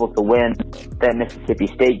should be able to win that Mississippi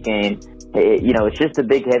State game. It's just the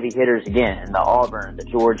big heavy hitters again, the Auburn, the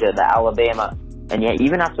Georgia, the Alabama. And yet,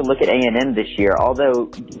 even have to look at A&M this year,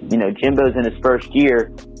 although, Jimbo's in his first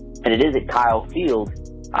year, and it is at Kyle Field,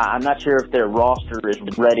 I'm not sure if their roster is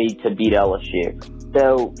ready to beat LSU.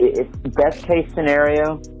 So, if best case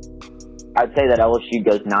scenario, I'd say that LSU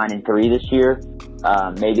goes 9-3 this year.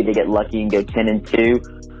 Maybe they get lucky and go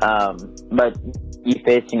 10-2. But you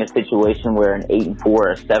facing a situation where an 8-4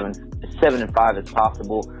 or 7-5 is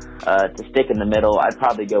possible. To stick in the middle, I'd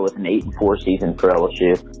probably go with an 8-4 season for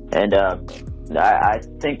LSU. And I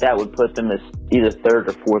think that would put them as either third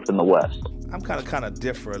or fourth in the West. I'm kind of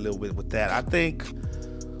differ a little bit with that. I think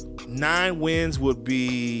 9 wins would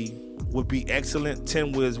be excellent.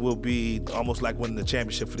 10 wins will be almost like winning the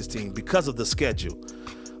championship for this team because of the schedule.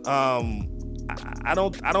 I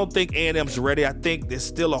don't think A&M's ready. I think there's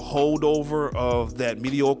still a holdover of that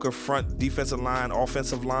mediocre front defensive line,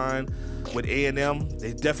 offensive line with A&M.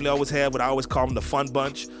 They definitely always have what I always call them the fun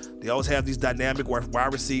bunch. They always have these dynamic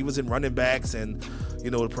wide receivers and running backs and,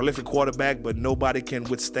 a prolific quarterback, but nobody can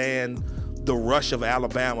withstand the rush of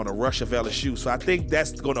Alabama, the rush of LSU. So I think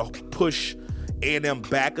that's going to push A&M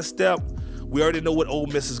back a step. We already know what Ole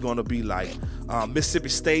Miss is going to be like. Mississippi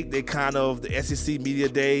State, the SEC Media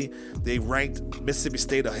Day, they ranked Mississippi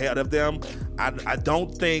State ahead of them. I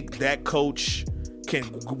don't think that coach can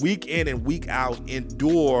week in and week out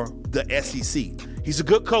endure the SEC. He's a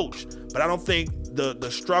good coach, but I don't think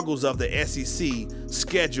the struggles of the SEC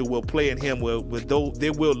schedule will play in him. They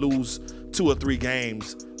will lose 2 or 3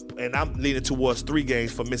 games, and I'm leaning towards 3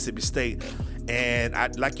 games for Mississippi State.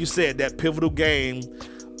 And like you said, that pivotal game,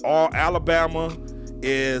 Alabama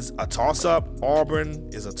is a toss-up. Auburn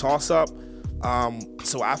is a toss-up.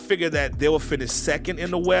 So I figure that they will finish second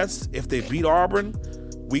in the West if they beat Auburn.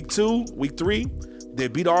 Week 2, week 3, they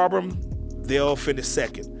beat Auburn, they'll finish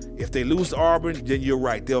second. If they lose to Auburn, then you're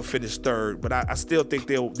right, they'll finish third. But I still think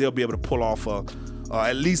they'll be able to pull off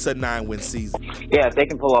at least a 9-win season. Yeah, if they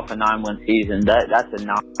can pull off a 9-win season, that's a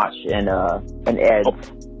notch in an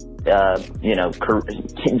Ed's,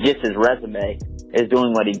 just his resume is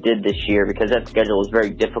doing what he did this year, because that schedule is very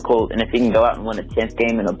difficult. And if he can go out and win a 10th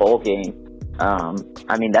game in a bowl game,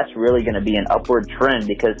 that's really going to be an upward trend,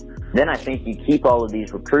 because then I think you keep all of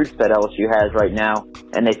these recruits that LSU has right now,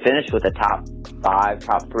 and they finish with a top 5,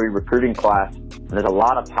 top 3 recruiting class. And there's a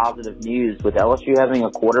lot of positive news with LSU having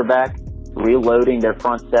a quarterback, reloading their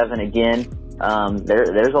front 7 again.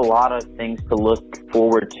 There's a lot of things to look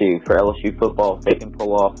forward to for LSU football if they can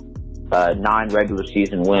pull off 9 regular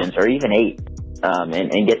season wins, or even 8.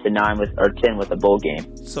 And get to 9 or 10 with a bowl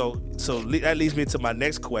game. So that leads me to my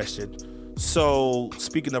next question. So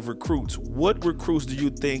speaking of recruits, what recruits do you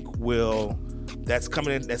think that's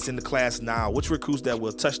coming in, that's in the class now? Which recruits that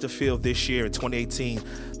will touch the field this year in 2018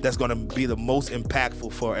 that's going to be the most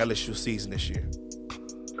impactful for LSU season this year?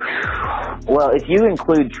 Well, if you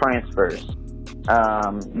include transfers,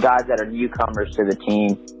 guys that are newcomers to the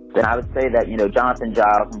team, then I would say that Jonathan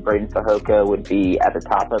Giles and Braden Fehoko would be at the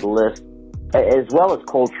top of the list, as well as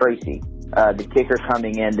Cole Tracy, the kicker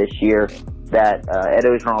coming in this year that Ed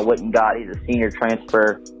Ogeron went and got. He's a senior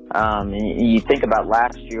transfer. And you think about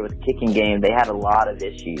last year with the kicking game, they had a lot of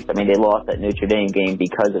issues. I mean, they lost that Notre Dame game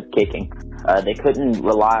because of kicking. They couldn't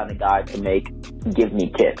rely on the guy to give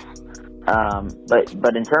me kicks.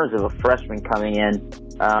 But in terms of a freshman coming in,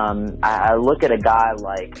 I look at a guy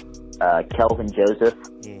like Kelvin Joseph,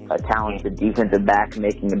 a talented defensive back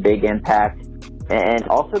making a big impact. And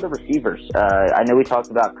also the receivers. I know we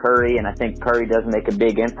talked about Curry, and I think Curry does make a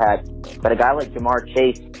big impact. But a guy like Jamar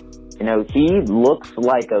Chase, he looks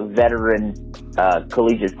like a veteran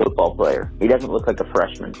collegiate football player. He doesn't look like a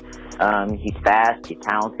freshman. He's fast, he's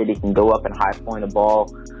talented, he can go up and high point a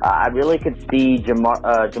ball. I really could see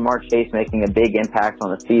Jamar Chase making a big impact on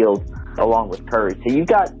the field along with Curry. So you've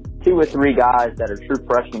got 2 or 3 guys that are true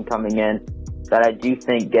freshmen coming in that I do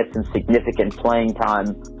think get some significant playing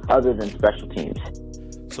time other than special teams.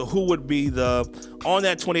 So who would be on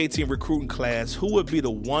that 2018 recruiting class, who would be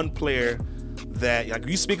the one player that, like,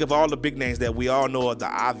 you speak of all the big names that we all know are the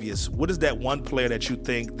obvious, what is that one player that you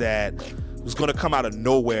think that was going to come out of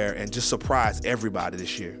nowhere and just surprise everybody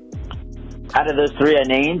this year? Out of those 3 I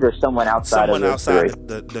named, or someone outside of those 3?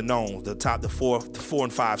 the knowns, the 4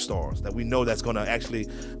 and 5 stars that we know that's going to actually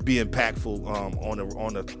be impactful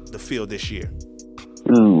on the field this year.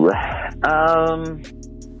 Ooh.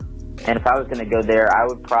 And if I was going to go there, I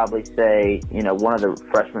would probably say, one of the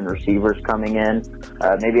freshman receivers coming in,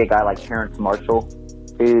 maybe a guy like Terrence Marshall,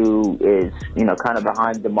 who is, kind of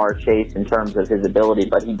behind Jamar Chase in terms of his ability,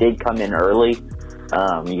 but he did come in early.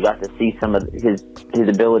 You got to see some of his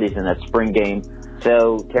abilities in that spring game.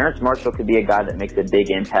 So Terrence Marshall could be a guy that makes a big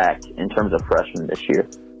impact in terms of freshmen this year.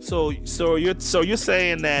 So you're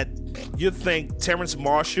saying that you think Terrence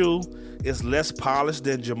Marshall is less polished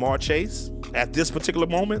than Jamar Chase at this particular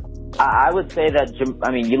moment? I would say that,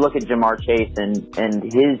 you look at Jamar Chase and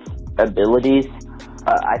his abilities,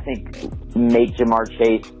 I think make Jamar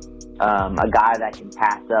Chase a guy that can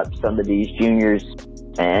pass up some of these juniors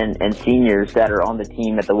and seniors that are on the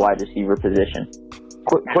team at the wide receiver position.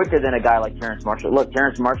 Quicker than a guy like Terrence Marshall. Look,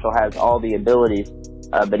 Terrence Marshall has all the abilities,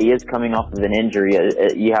 but he is coming off of an injury.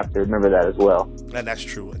 You have to remember that as well. And that's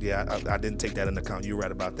true. Yeah, I didn't take that into account. You're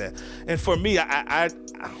right about that. And for me, I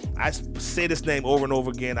say this name over and over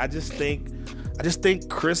again. I just think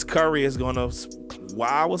Chris Curry is going to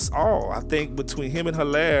wow us all. I think between him and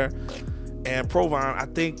Hilaire and Provine, I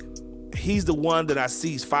think he's the one that I see.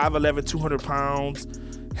 He's 5'11", 200 pounds,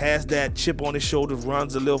 has that chip on his shoulder,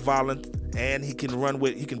 runs a little violent, and he can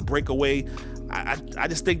break away. I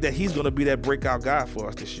just think that he's going to be that breakout guy for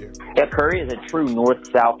us this year. Yeah, Curry is a true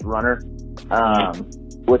north-south runner,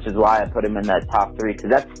 which is why I put him in that top 3, because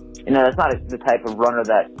that's not the type of runner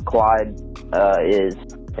that Clyde is.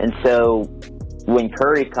 And so when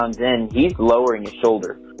Curry comes in, he's lowering his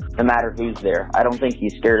shoulder. no matter who's there. I don't think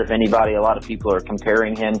he's scared of anybody. A lot of people are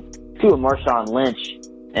comparing him to a Marshawn Lynch.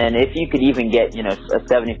 And if you could even get, a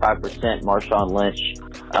 75% Marshawn Lynch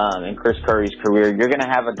in Chris Curry's career, you're going to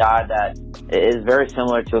have a guy that is very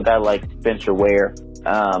similar to a guy like Spencer Ware,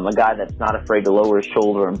 a guy that's not afraid to lower his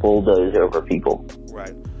shoulder and bulldoze over people.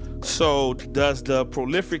 Right. So does the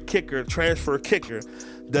prolific kicker, transfer kicker,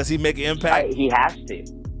 does he make an impact? He has to.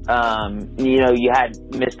 You had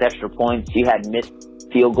missed extra points. You had missed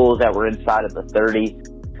field goals that were inside of the 30.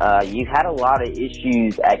 You had a lot of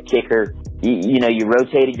issues at kicker. You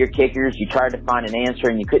rotated your kickers. You tried to find an answer,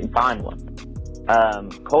 and you couldn't find one.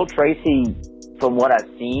 Cole Tracy, from what I've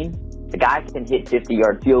seen, the guy can hit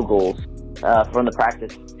 50-yard field goals from the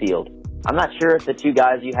practice field. I'm not sure if the two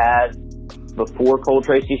guys you had before Cole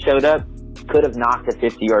Tracy showed up could have knocked a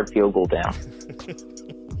 50-yard field goal down.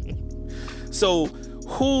 So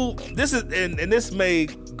this is, and this may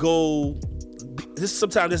go,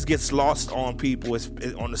 sometimes this gets lost on people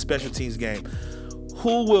on the special teams game.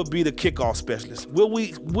 Who will be the kickoff specialist? Will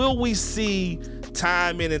we see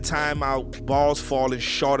time in and time out balls falling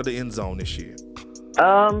short of the end zone this year?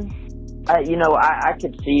 I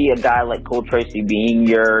could see a guy like Cole Tracy being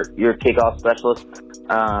your kickoff specialist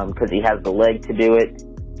because he has the leg to do it.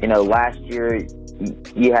 Last year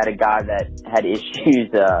you had a guy that had issues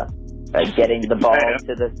getting the ball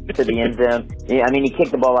to the end zone. He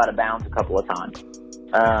kicked the ball out of bounds a couple of times.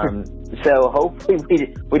 So hopefully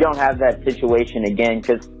we don't have that situation again,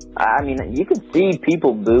 because you could see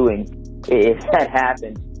people booing if that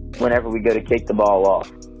happens whenever we go to kick the ball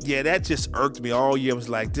off. Yeah, that just irked me all year. I was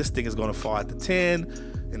like, this thing is going to fall at the 10,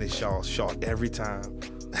 and it's short every time.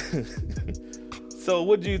 So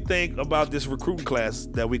what do you think about this recruiting class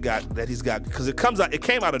that he's got? Because it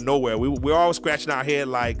came out of nowhere. We're all scratching our head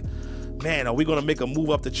like, man, are we going to make a move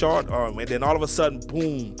up the chart? And then all of a sudden,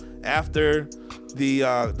 boom, after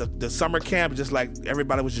the summer camp, just like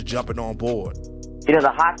everybody was just jumping on board.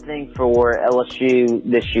 The hot thing for LSU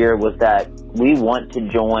this year was that we want to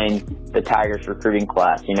join the Tigers recruiting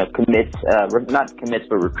class. Not commits,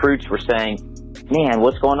 but recruits were saying, man,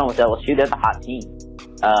 what's going on with LSU? They're the hot team.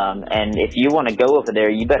 And if you want to go over there,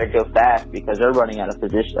 you better go fast, because they're running out of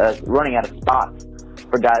spots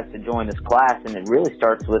for guys to join this class. And it really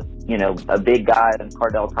starts with, a big guy,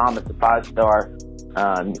 Cardell Thomas, a 5-star.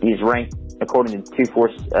 He's ranked, according to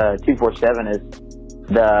 247, as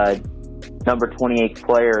the number 28th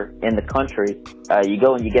player in the country. You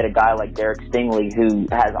go and you get a guy like Derek Stingley, who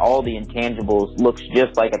has all the intangibles, looks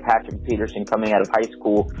just like a Patrick Peterson coming out of high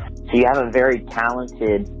school. So you have a very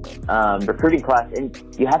talented recruiting class, and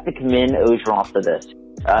you have to commend Orgeron for this.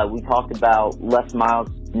 We talked about Les Miles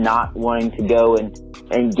not wanting to go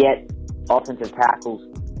and get offensive tackles,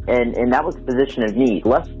 and that was a position of need.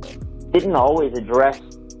 Les didn't always address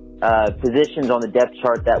positions on the depth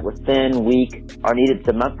chart that were thin, weak, or needed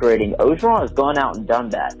some upgrading. Orgeron has gone out and done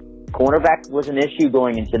that. Cornerback was an issue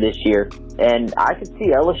going into this year, and I could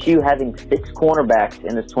see LSU having 6 cornerbacks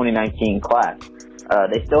in this 2019 class.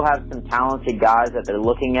 They still have some talented guys that they're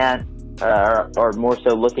looking at, or more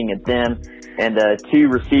so looking at them, and 2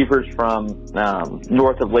 receivers from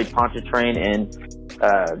north of Lake Pontchartrain, and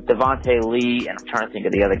Devontae Lee, and I'm trying to think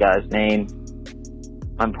of the other guy's name.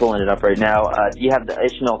 I'm pulling it up right now. You have the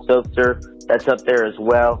Ishmael Sopser that's up there as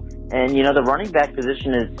well. And, the running back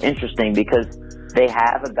position is interesting because they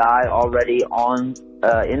have a guy already on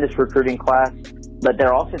in this recruiting class, but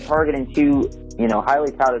they're also targeting 2,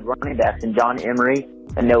 highly touted running backs in John Emery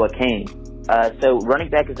and Noah Kane. So running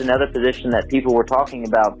back is another position that people were talking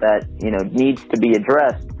about that, needs to be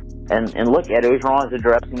addressed. And look, Ed Orgeron is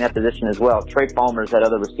addressing that position as well. Trey Palmer is that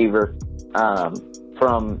other receiver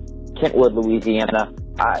from Kentwood, Louisiana.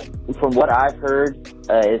 From what I've heard,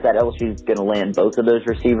 is that LSU is going to land both of those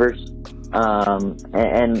receivers.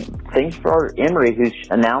 And things for Emery, who's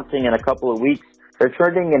announcing in a couple of weeks, they're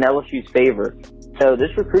trending in LSU's favor. So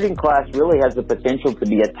this recruiting class really has the potential to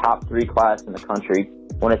be a top 3 class in the country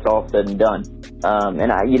when it's all said and done.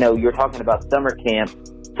 You're talking about summer camp.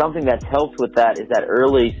 Something that's helped with that is that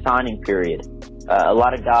early signing period. A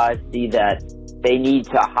lot of guys see that they need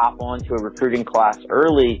to hop onto a recruiting class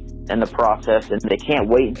early in the process, and they can't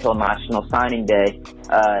wait until National Signing Day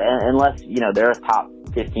unless, they're a top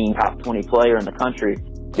 15, top 20 player in the country,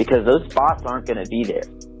 because those spots aren't going to be there.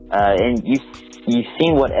 And you've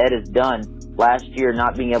seen what Ed has done last year,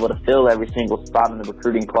 not being able to fill every single spot in the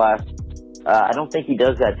recruiting class. I don't think he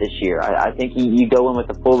does that this year. I think you go in with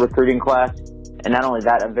a full recruiting class, and not only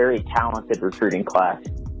that, a very talented recruiting class.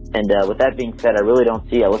 And with that being said, I really don't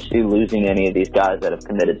see LSU losing any of these guys that have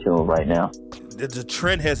committed to him right now. The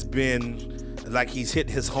trend has been like he's hit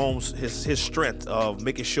his strength of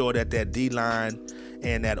making sure that D-line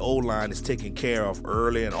and that O-line is taken care of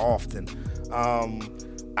early and often.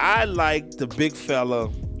 I like the big fella,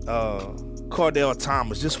 Cordell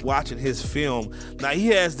Thomas, just watching his film. Now, he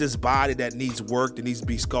has this body that needs work, that needs to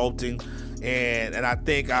be sculpting, and I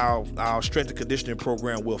think our strength and conditioning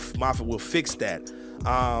program Moffitt will fix that.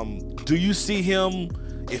 Do you see him,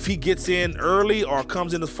 if he gets in early or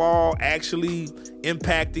comes in the fall, actually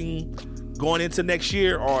impacting going into next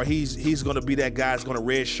year, or he's going to be that guy that's going to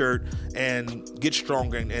red shirt and get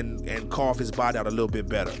stronger and carve his body out a little bit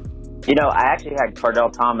better? You know, I actually had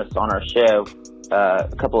Cordell Thomas on our show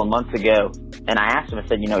a couple of months ago, and I asked him, I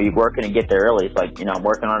said, you know, you're working to get there early. He's like, you know, I'm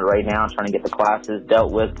working on it right now. I'm trying to get the classes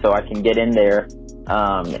dealt with so I can get in there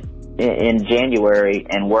in January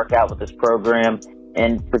and work out with this program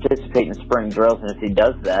and participate in spring drills. And if he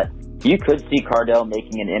does that, you could see Cordell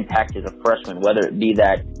making an impact as a freshman, whether it be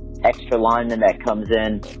that extra lineman that comes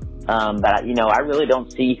in. But, you know, I really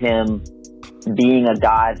don't see him being a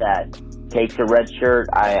guy that takes a red shirt.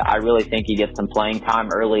 I really think he gets some playing time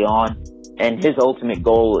early on. And his ultimate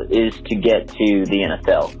goal is to get to the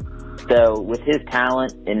NFL. So with his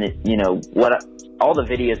talent and, you know, all the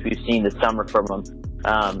videos we've seen this summer from him,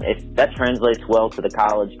 if that translates well to the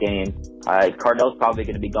college game, Cordell's probably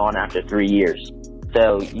going to be gone after 3 years.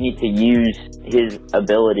 So you need to use his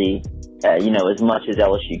ability, you know, as much as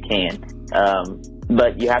LSU can.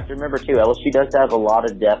 But you have to remember, too, LSU does have a lot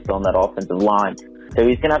of depth on that offensive line. So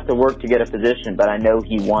he's going to have to work to get a position, but I know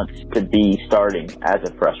he wants to be starting as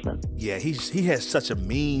a freshman. Yeah, he has such a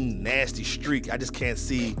mean, nasty streak. I just can't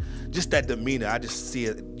see just that demeanor. I just see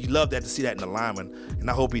it. You love that to see that in the lineman, and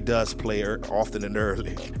I hope he does play often and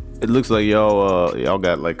early. It looks like y'all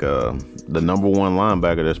got like the number one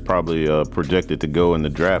linebacker that's probably projected to go in the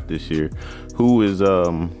draft this year. Who is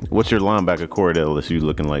what's your linebacker core at LSU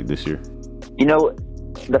looking like this year? You know,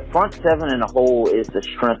 the front seven in a whole is the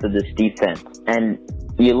strength of this defense. And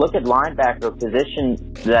you look at linebacker positions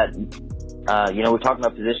that, you know, we're talking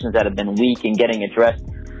about positions that have been weak and getting addressed.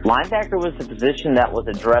 Linebacker was a position that was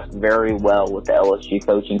addressed very well with the LSU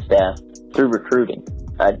coaching staff through recruiting.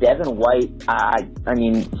 Devin White, I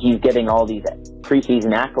mean, he's getting all these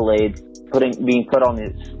preseason accolades, being put on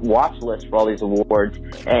this watch list for all these awards,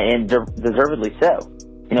 and deservedly so.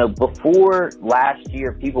 You know, before last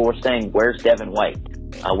year, people were saying, where's Devin White?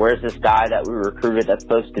 Where's this guy that we recruited that's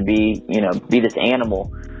supposed to be, you know, be this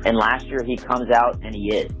animal? And last year he comes out and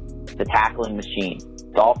he is the tackling machine.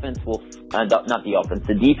 The offense will,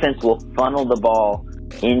 the defense will funnel the ball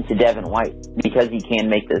into Devin White because he can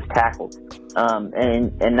make those tackles.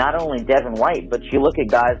 And not only Devin White, but you look at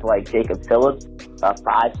guys like Jacob Phillips, a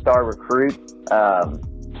 5-star recruit.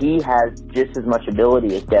 He has just as much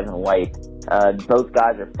ability as Devin White. Both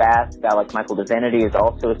guys are fast. A guy like Michael Divinity is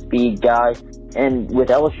also a speed guy. And with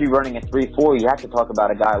LSU running a 3-4, you have to talk about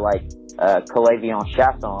a guy like Calavion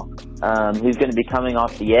Chasson, who's going to be coming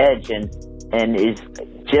off the edge and is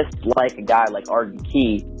just like a guy like Arden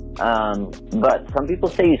Key. But some people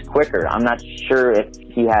say he's quicker. I'm not sure if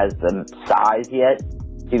he has the size yet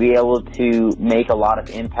to be able to make a lot of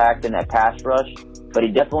impact in that pass rush, but he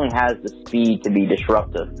definitely has the speed to be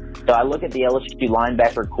disruptive. So I look at the LSU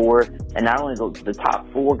linebacker core, and not only the top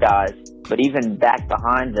 4 guys, but even back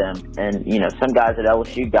behind them. And, you know, some guys that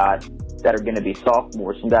LSU got that are going to be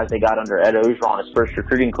sophomores, some guys they got under Ed Ogeron, his first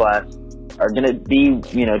recruiting class, are going to be,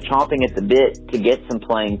 you know, chomping at the bit to get some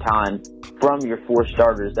playing time from your 4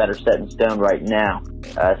 starters that are set in stone right now.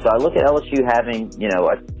 So I look at LSU having, you know,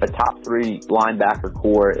 a top 3 linebacker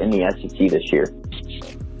core in the SEC this year.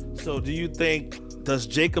 So do you think, does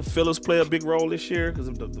Jacob Phillips play a big role this year? Because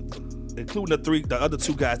including the other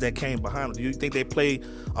 2 guys that came behind him, do you think they play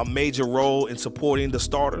a major role in supporting the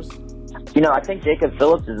starters? You know, I think Jacob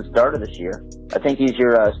Phillips is a starter this year. I think he's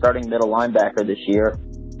your starting middle linebacker this year.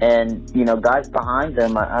 And, you know, guys behind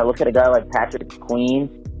them, I look at a guy like Patrick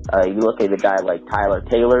Queen. You look at a guy like Tyler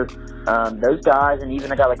Taylor. Those guys, and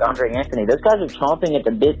even a guy like Andre Anthony, those guys are chomping at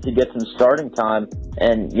the bit to get some starting time.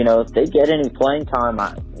 And, you know, if they get any playing time,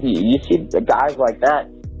 you see the guys like that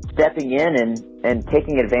stepping in and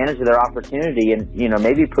taking advantage of their opportunity and, you know,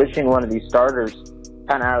 maybe pushing one of these starters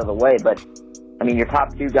kind of out of the way. But, I mean, your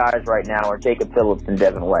top 2 guys right now are Jacob Phillips and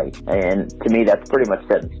Devin White. And to me, that's pretty much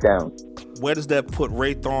set in stone. Where does that put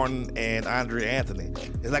Ray Thornton and Andre Anthony?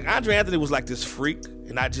 It's like Andre Anthony was like this freak,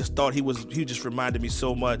 and I just thought he just reminded me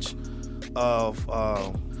so much of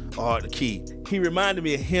the Key. He reminded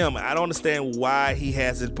me of him. I don't understand why he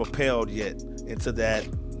hasn't propelled yet into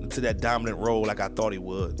that dominant role like I thought he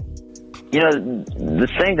would. You know, the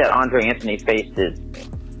thing that Andre Anthony faced is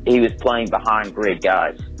he was playing behind great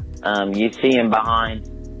guys. You see him behind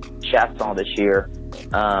Chasson this year,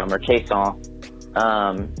 or Chasson.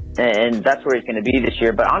 and that's where he's going to be this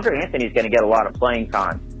year. But Andre Anthony's going to get a lot of playing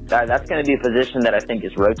time. That's going to be a position that I think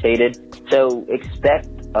is rotated. So expect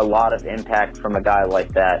a lot of impact from a guy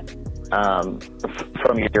like that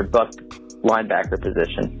from your Buck linebacker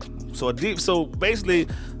position. So basically,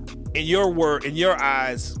 in your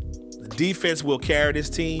eyes, the defense will carry this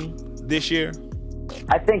team this year?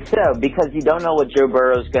 I think so, because you don't know what Joe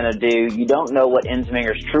Burrow's going to do. You don't know what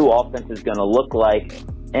Ensminger's true offense is going to look like.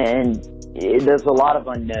 And there's a lot of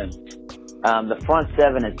unknowns. The front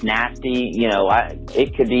seven is nasty.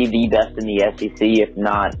 It could be the best in the SEC, if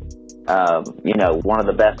not, one of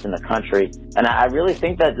the best in the country. And I really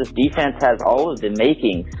think that this defense has all of the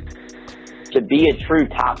makings to be a true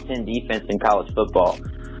top 10 defense in college football.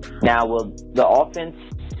 Now, will the offense,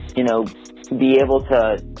 be able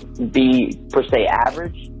to be, per se,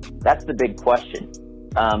 average? That's the big question.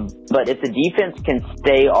 But if the defense can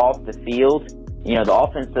stay off the field, the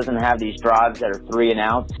offense doesn't have these drives that are 3 and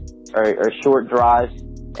outs or short drives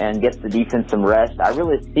and gets the defense some rest. I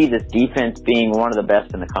really see this defense being one of the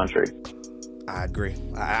best in the country. I agree.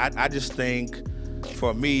 I just think,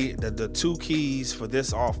 for me, the 2 keys for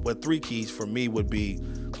this three keys for me would be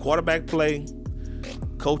quarterback play,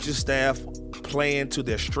 coaching staff playing to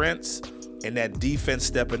their strengths, and that defense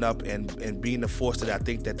stepping up and being the force that I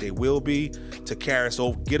think that they will be to carry us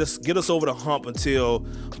over, get us over the hump until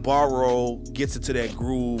Burrow gets into that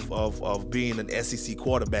groove of being an SEC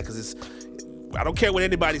quarterback. Because I don't care what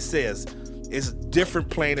anybody says, it's different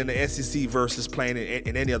playing in the SEC versus playing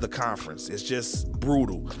in any other conference. It's just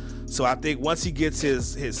brutal. So I think once he gets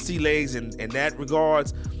his sea legs in that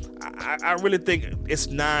regards, I really think it's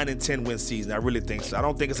 9 and 10 win season. I really think so. I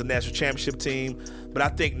don't think it's a national championship team, but I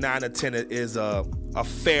think 9 and 10 is a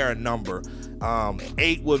fair number.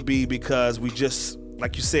 8 would be because we just,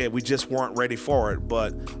 like you said, we just weren't ready for it.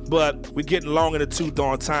 But we're getting long in the tooth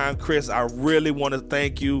on time. Chris, I really want to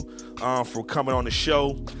thank you for coming on the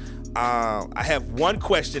show. I have one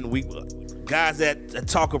question. We guys at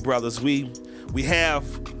Talker Brothers, we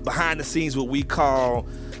have behind the scenes what we call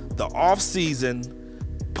the off-season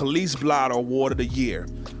Police Blotter Award of the Year.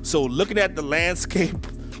 So looking at the landscape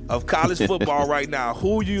of college football right now,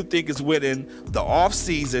 who do you think is winning the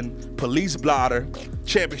off-season Police Blotter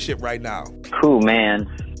championship right now? Cool, man.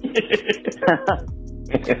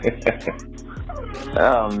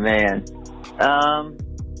 Oh, man.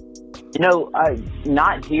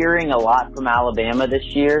 Not hearing a lot from Alabama this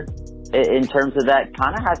year in terms of that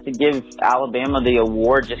kind of has to give Alabama the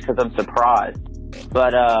award just because I'm surprised.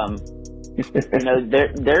 But,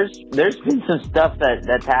 there's been some stuff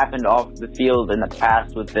that's happened off the field in the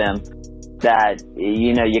past with them that,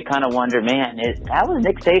 you kind of wonder, man, how is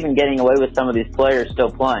Nick Saban getting away with some of these players still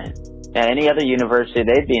playing? Any other university,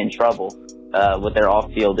 they'd be in trouble with their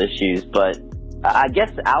off-field issues. But I guess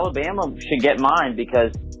Alabama should get mine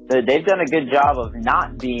because they've done a good job of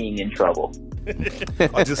not being in trouble.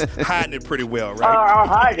 Or just hiding it pretty well, right? Or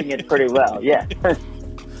hiding it pretty well, yeah.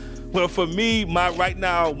 Well, for me, right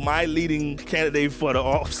now, my leading candidate for the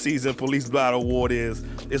off-season Police Blotter Award is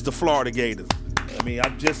the Florida Gators. I mean,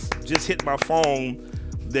 I've just hit my phone.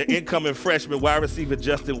 The incoming freshman wide receiver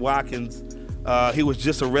Justin Watkins, he was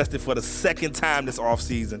just arrested for the 2nd time this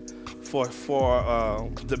offseason for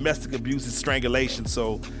domestic abuse and strangulation.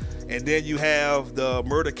 So, and then you have the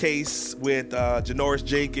murder case with Janoris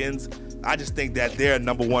Jenkins. I just think that they're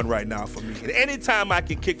number 1 right now for me. And anytime I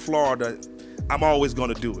can kick Florida, I'm always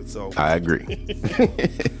going to do it. So I agree.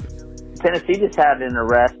 Tennessee just had an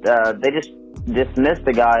arrest. They just dismissed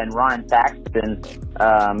a guy in Ryan Thaxton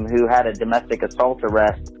who had a domestic assault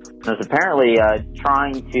arrest. And was apparently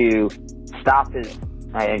trying to stop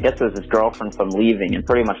I guess it was his girlfriend from leaving and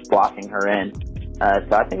pretty much blocking her in.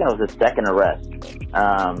 So I think that was his 2nd arrest.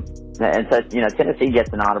 And so, Tennessee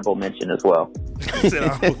gets an honorable mention as well.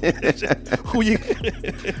 Who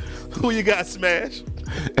you got, Smash?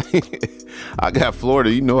 I got Florida.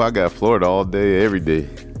 I got Florida all day, every day.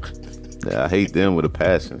 Yeah, I hate them with a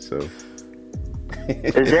passion. So,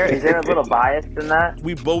 is there a little bias in that?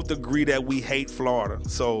 We both agree that we hate Florida.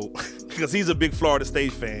 So, because he's a big Florida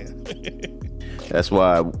State fan. That's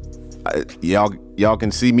why y'all can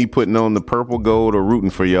see me putting on the purple gold or rooting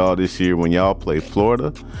for y'all this year when y'all play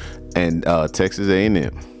Florida and Texas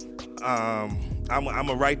A&M. I'm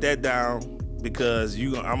gonna write that down because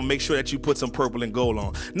I'm gonna make sure that you put some purple and gold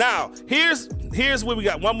on. Now, here's what we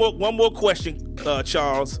got. One more question,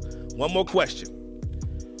 Charles. One more question.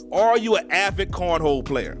 Are you an avid cornhole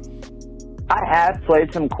player? I have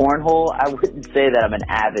played some cornhole. I wouldn't say that I'm an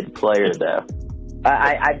avid player, though.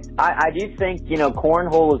 I do think,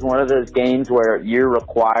 cornhole is one of those games where you're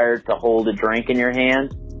required to hold a drink in your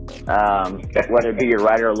hand, whether it be your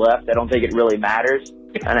right or left. I don't think it really matters.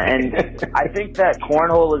 And I think that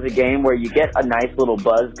cornhole is a game where you get a nice little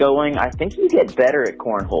buzz going. I think you get better at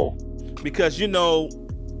cornhole. Because,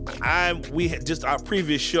 we had just our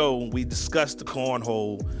previous show, we discussed the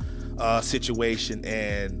cornhole situation,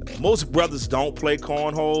 and most brothers don't play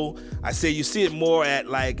cornhole. I say you see it more at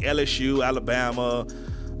like LSU, Alabama,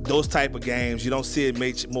 those type of games. You don't see it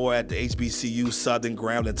much more at the HBCU, Southern,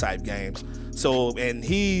 Grambling type games. So, and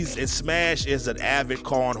Smash is an avid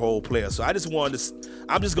cornhole player. So I'm just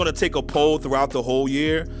going to take a poll throughout the whole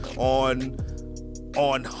year on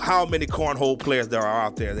how many cornhole players there are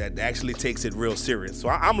out there that actually takes it real serious. So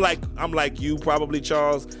I'm like you probably,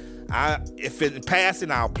 Charles. If it's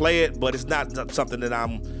passing, I'll play it, but it's not something that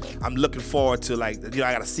I'm looking forward to. Like, I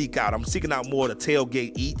gotta seek out. I'm seeking out more the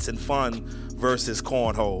tailgate eats and fun versus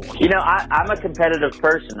cornhole. I'm a competitive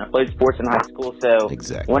person. I played sports in high school, so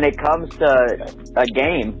exactly. When it comes to a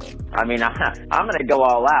game, I mean, I'm gonna go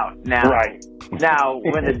all out now. Right. Now,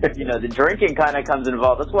 when the drinking kind of comes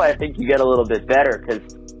involved, that's why I think you get a little bit better, because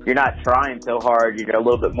you're not trying so hard. You're a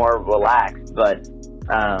little bit more relaxed, but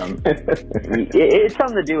it's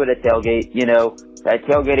something to do with a tailgate.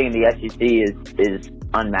 Tailgating in the SEC is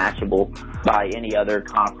unmatchable by any other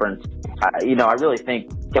conference. I really think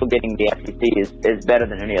tailgating in the SEC is better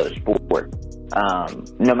than any other sport.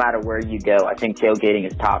 No matter where you go, I think tailgating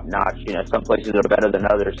is top notch. Some places are better than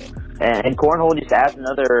others, and cornhole just adds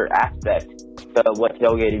another aspect to what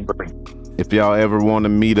tailgating brings. If y'all ever want to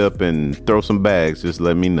meet up and throw some bags, just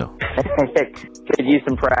let me know. Could use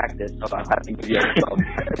some practice. So I have to give you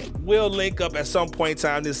a We'll link up at some point in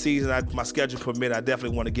time this season. My schedule permit. I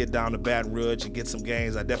definitely want to get down to Baton Rouge and get some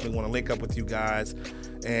games. I definitely want to link up with you guys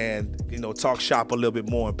and talk shop a little bit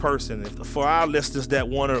more in person. For our listeners that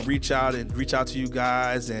want to reach out to you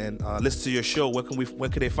guys and listen to your show, where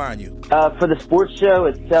can they find you? For the sports show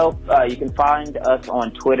itself, you can find us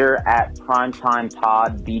on Twitter at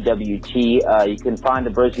PrimetimePod BWT. You can find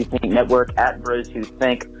the Bros Who Think Network at Bros Who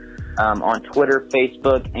Think on Twitter,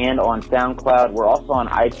 Facebook, and on SoundCloud. We're also on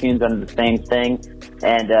iTunes under the same thing,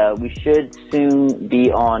 and we should soon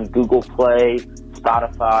be on Google Play,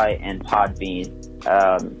 Spotify, and Podbean.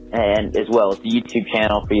 And as well as the YouTube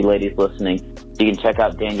channel for you ladies listening. You can check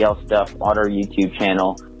out Danielle's stuff on our YouTube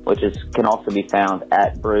channel, which can also be found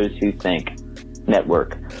at Bros Who Think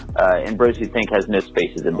Network. And Bros Who Think has no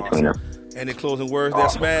spaces in between them. Any closing words there,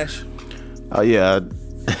 Smash? Yeah.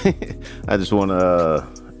 I just want to...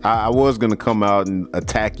 I was going to come out and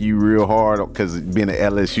attack you real hard because being an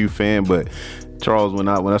LSU fan, but Charles, when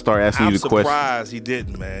I started asking you the question... I'm surprised he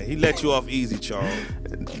didn't, man. He let you off easy, Charles.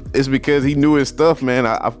 It's because he knew his stuff, man.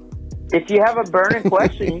 If you have a burning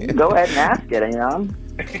question, you can go ahead and ask it.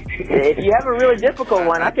 If you have a really difficult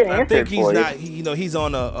one, I can answer it for you. He's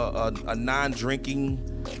on a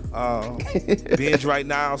non-drinking binge right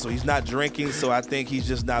now, so he's not drinking. So I think he's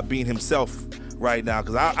just not being himself right now,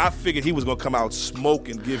 because I figured he was going to come out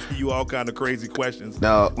smoking, give you all kind of crazy questions.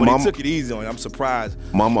 But he took it easy on you. I'm surprised.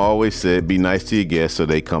 Mama always said, be nice to your guests so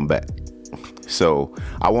they come back. So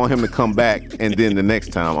I want him to come back, and then the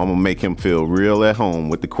next time I'm going to make him feel real at home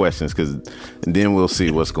with the questions, and then we'll see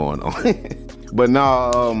what's going on. But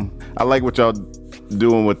no, I like what y'all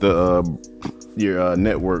doing with your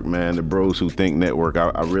network, man, the Bros Who Think Network.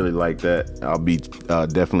 I really like that. I'll be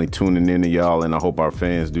definitely tuning in to y'all, and I hope our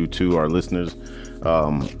fans do too, our listeners.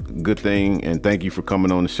 Good thing, and thank you for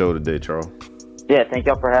coming on the show today, Charles. Yeah, thank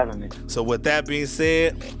y'all for having me. So with that being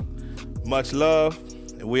said, much love,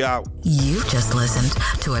 and we out. You've just listened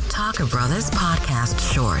to a Talker Brothers podcast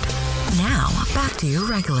short. Now, back to your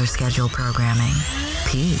regular schedule programming.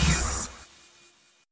 Peace.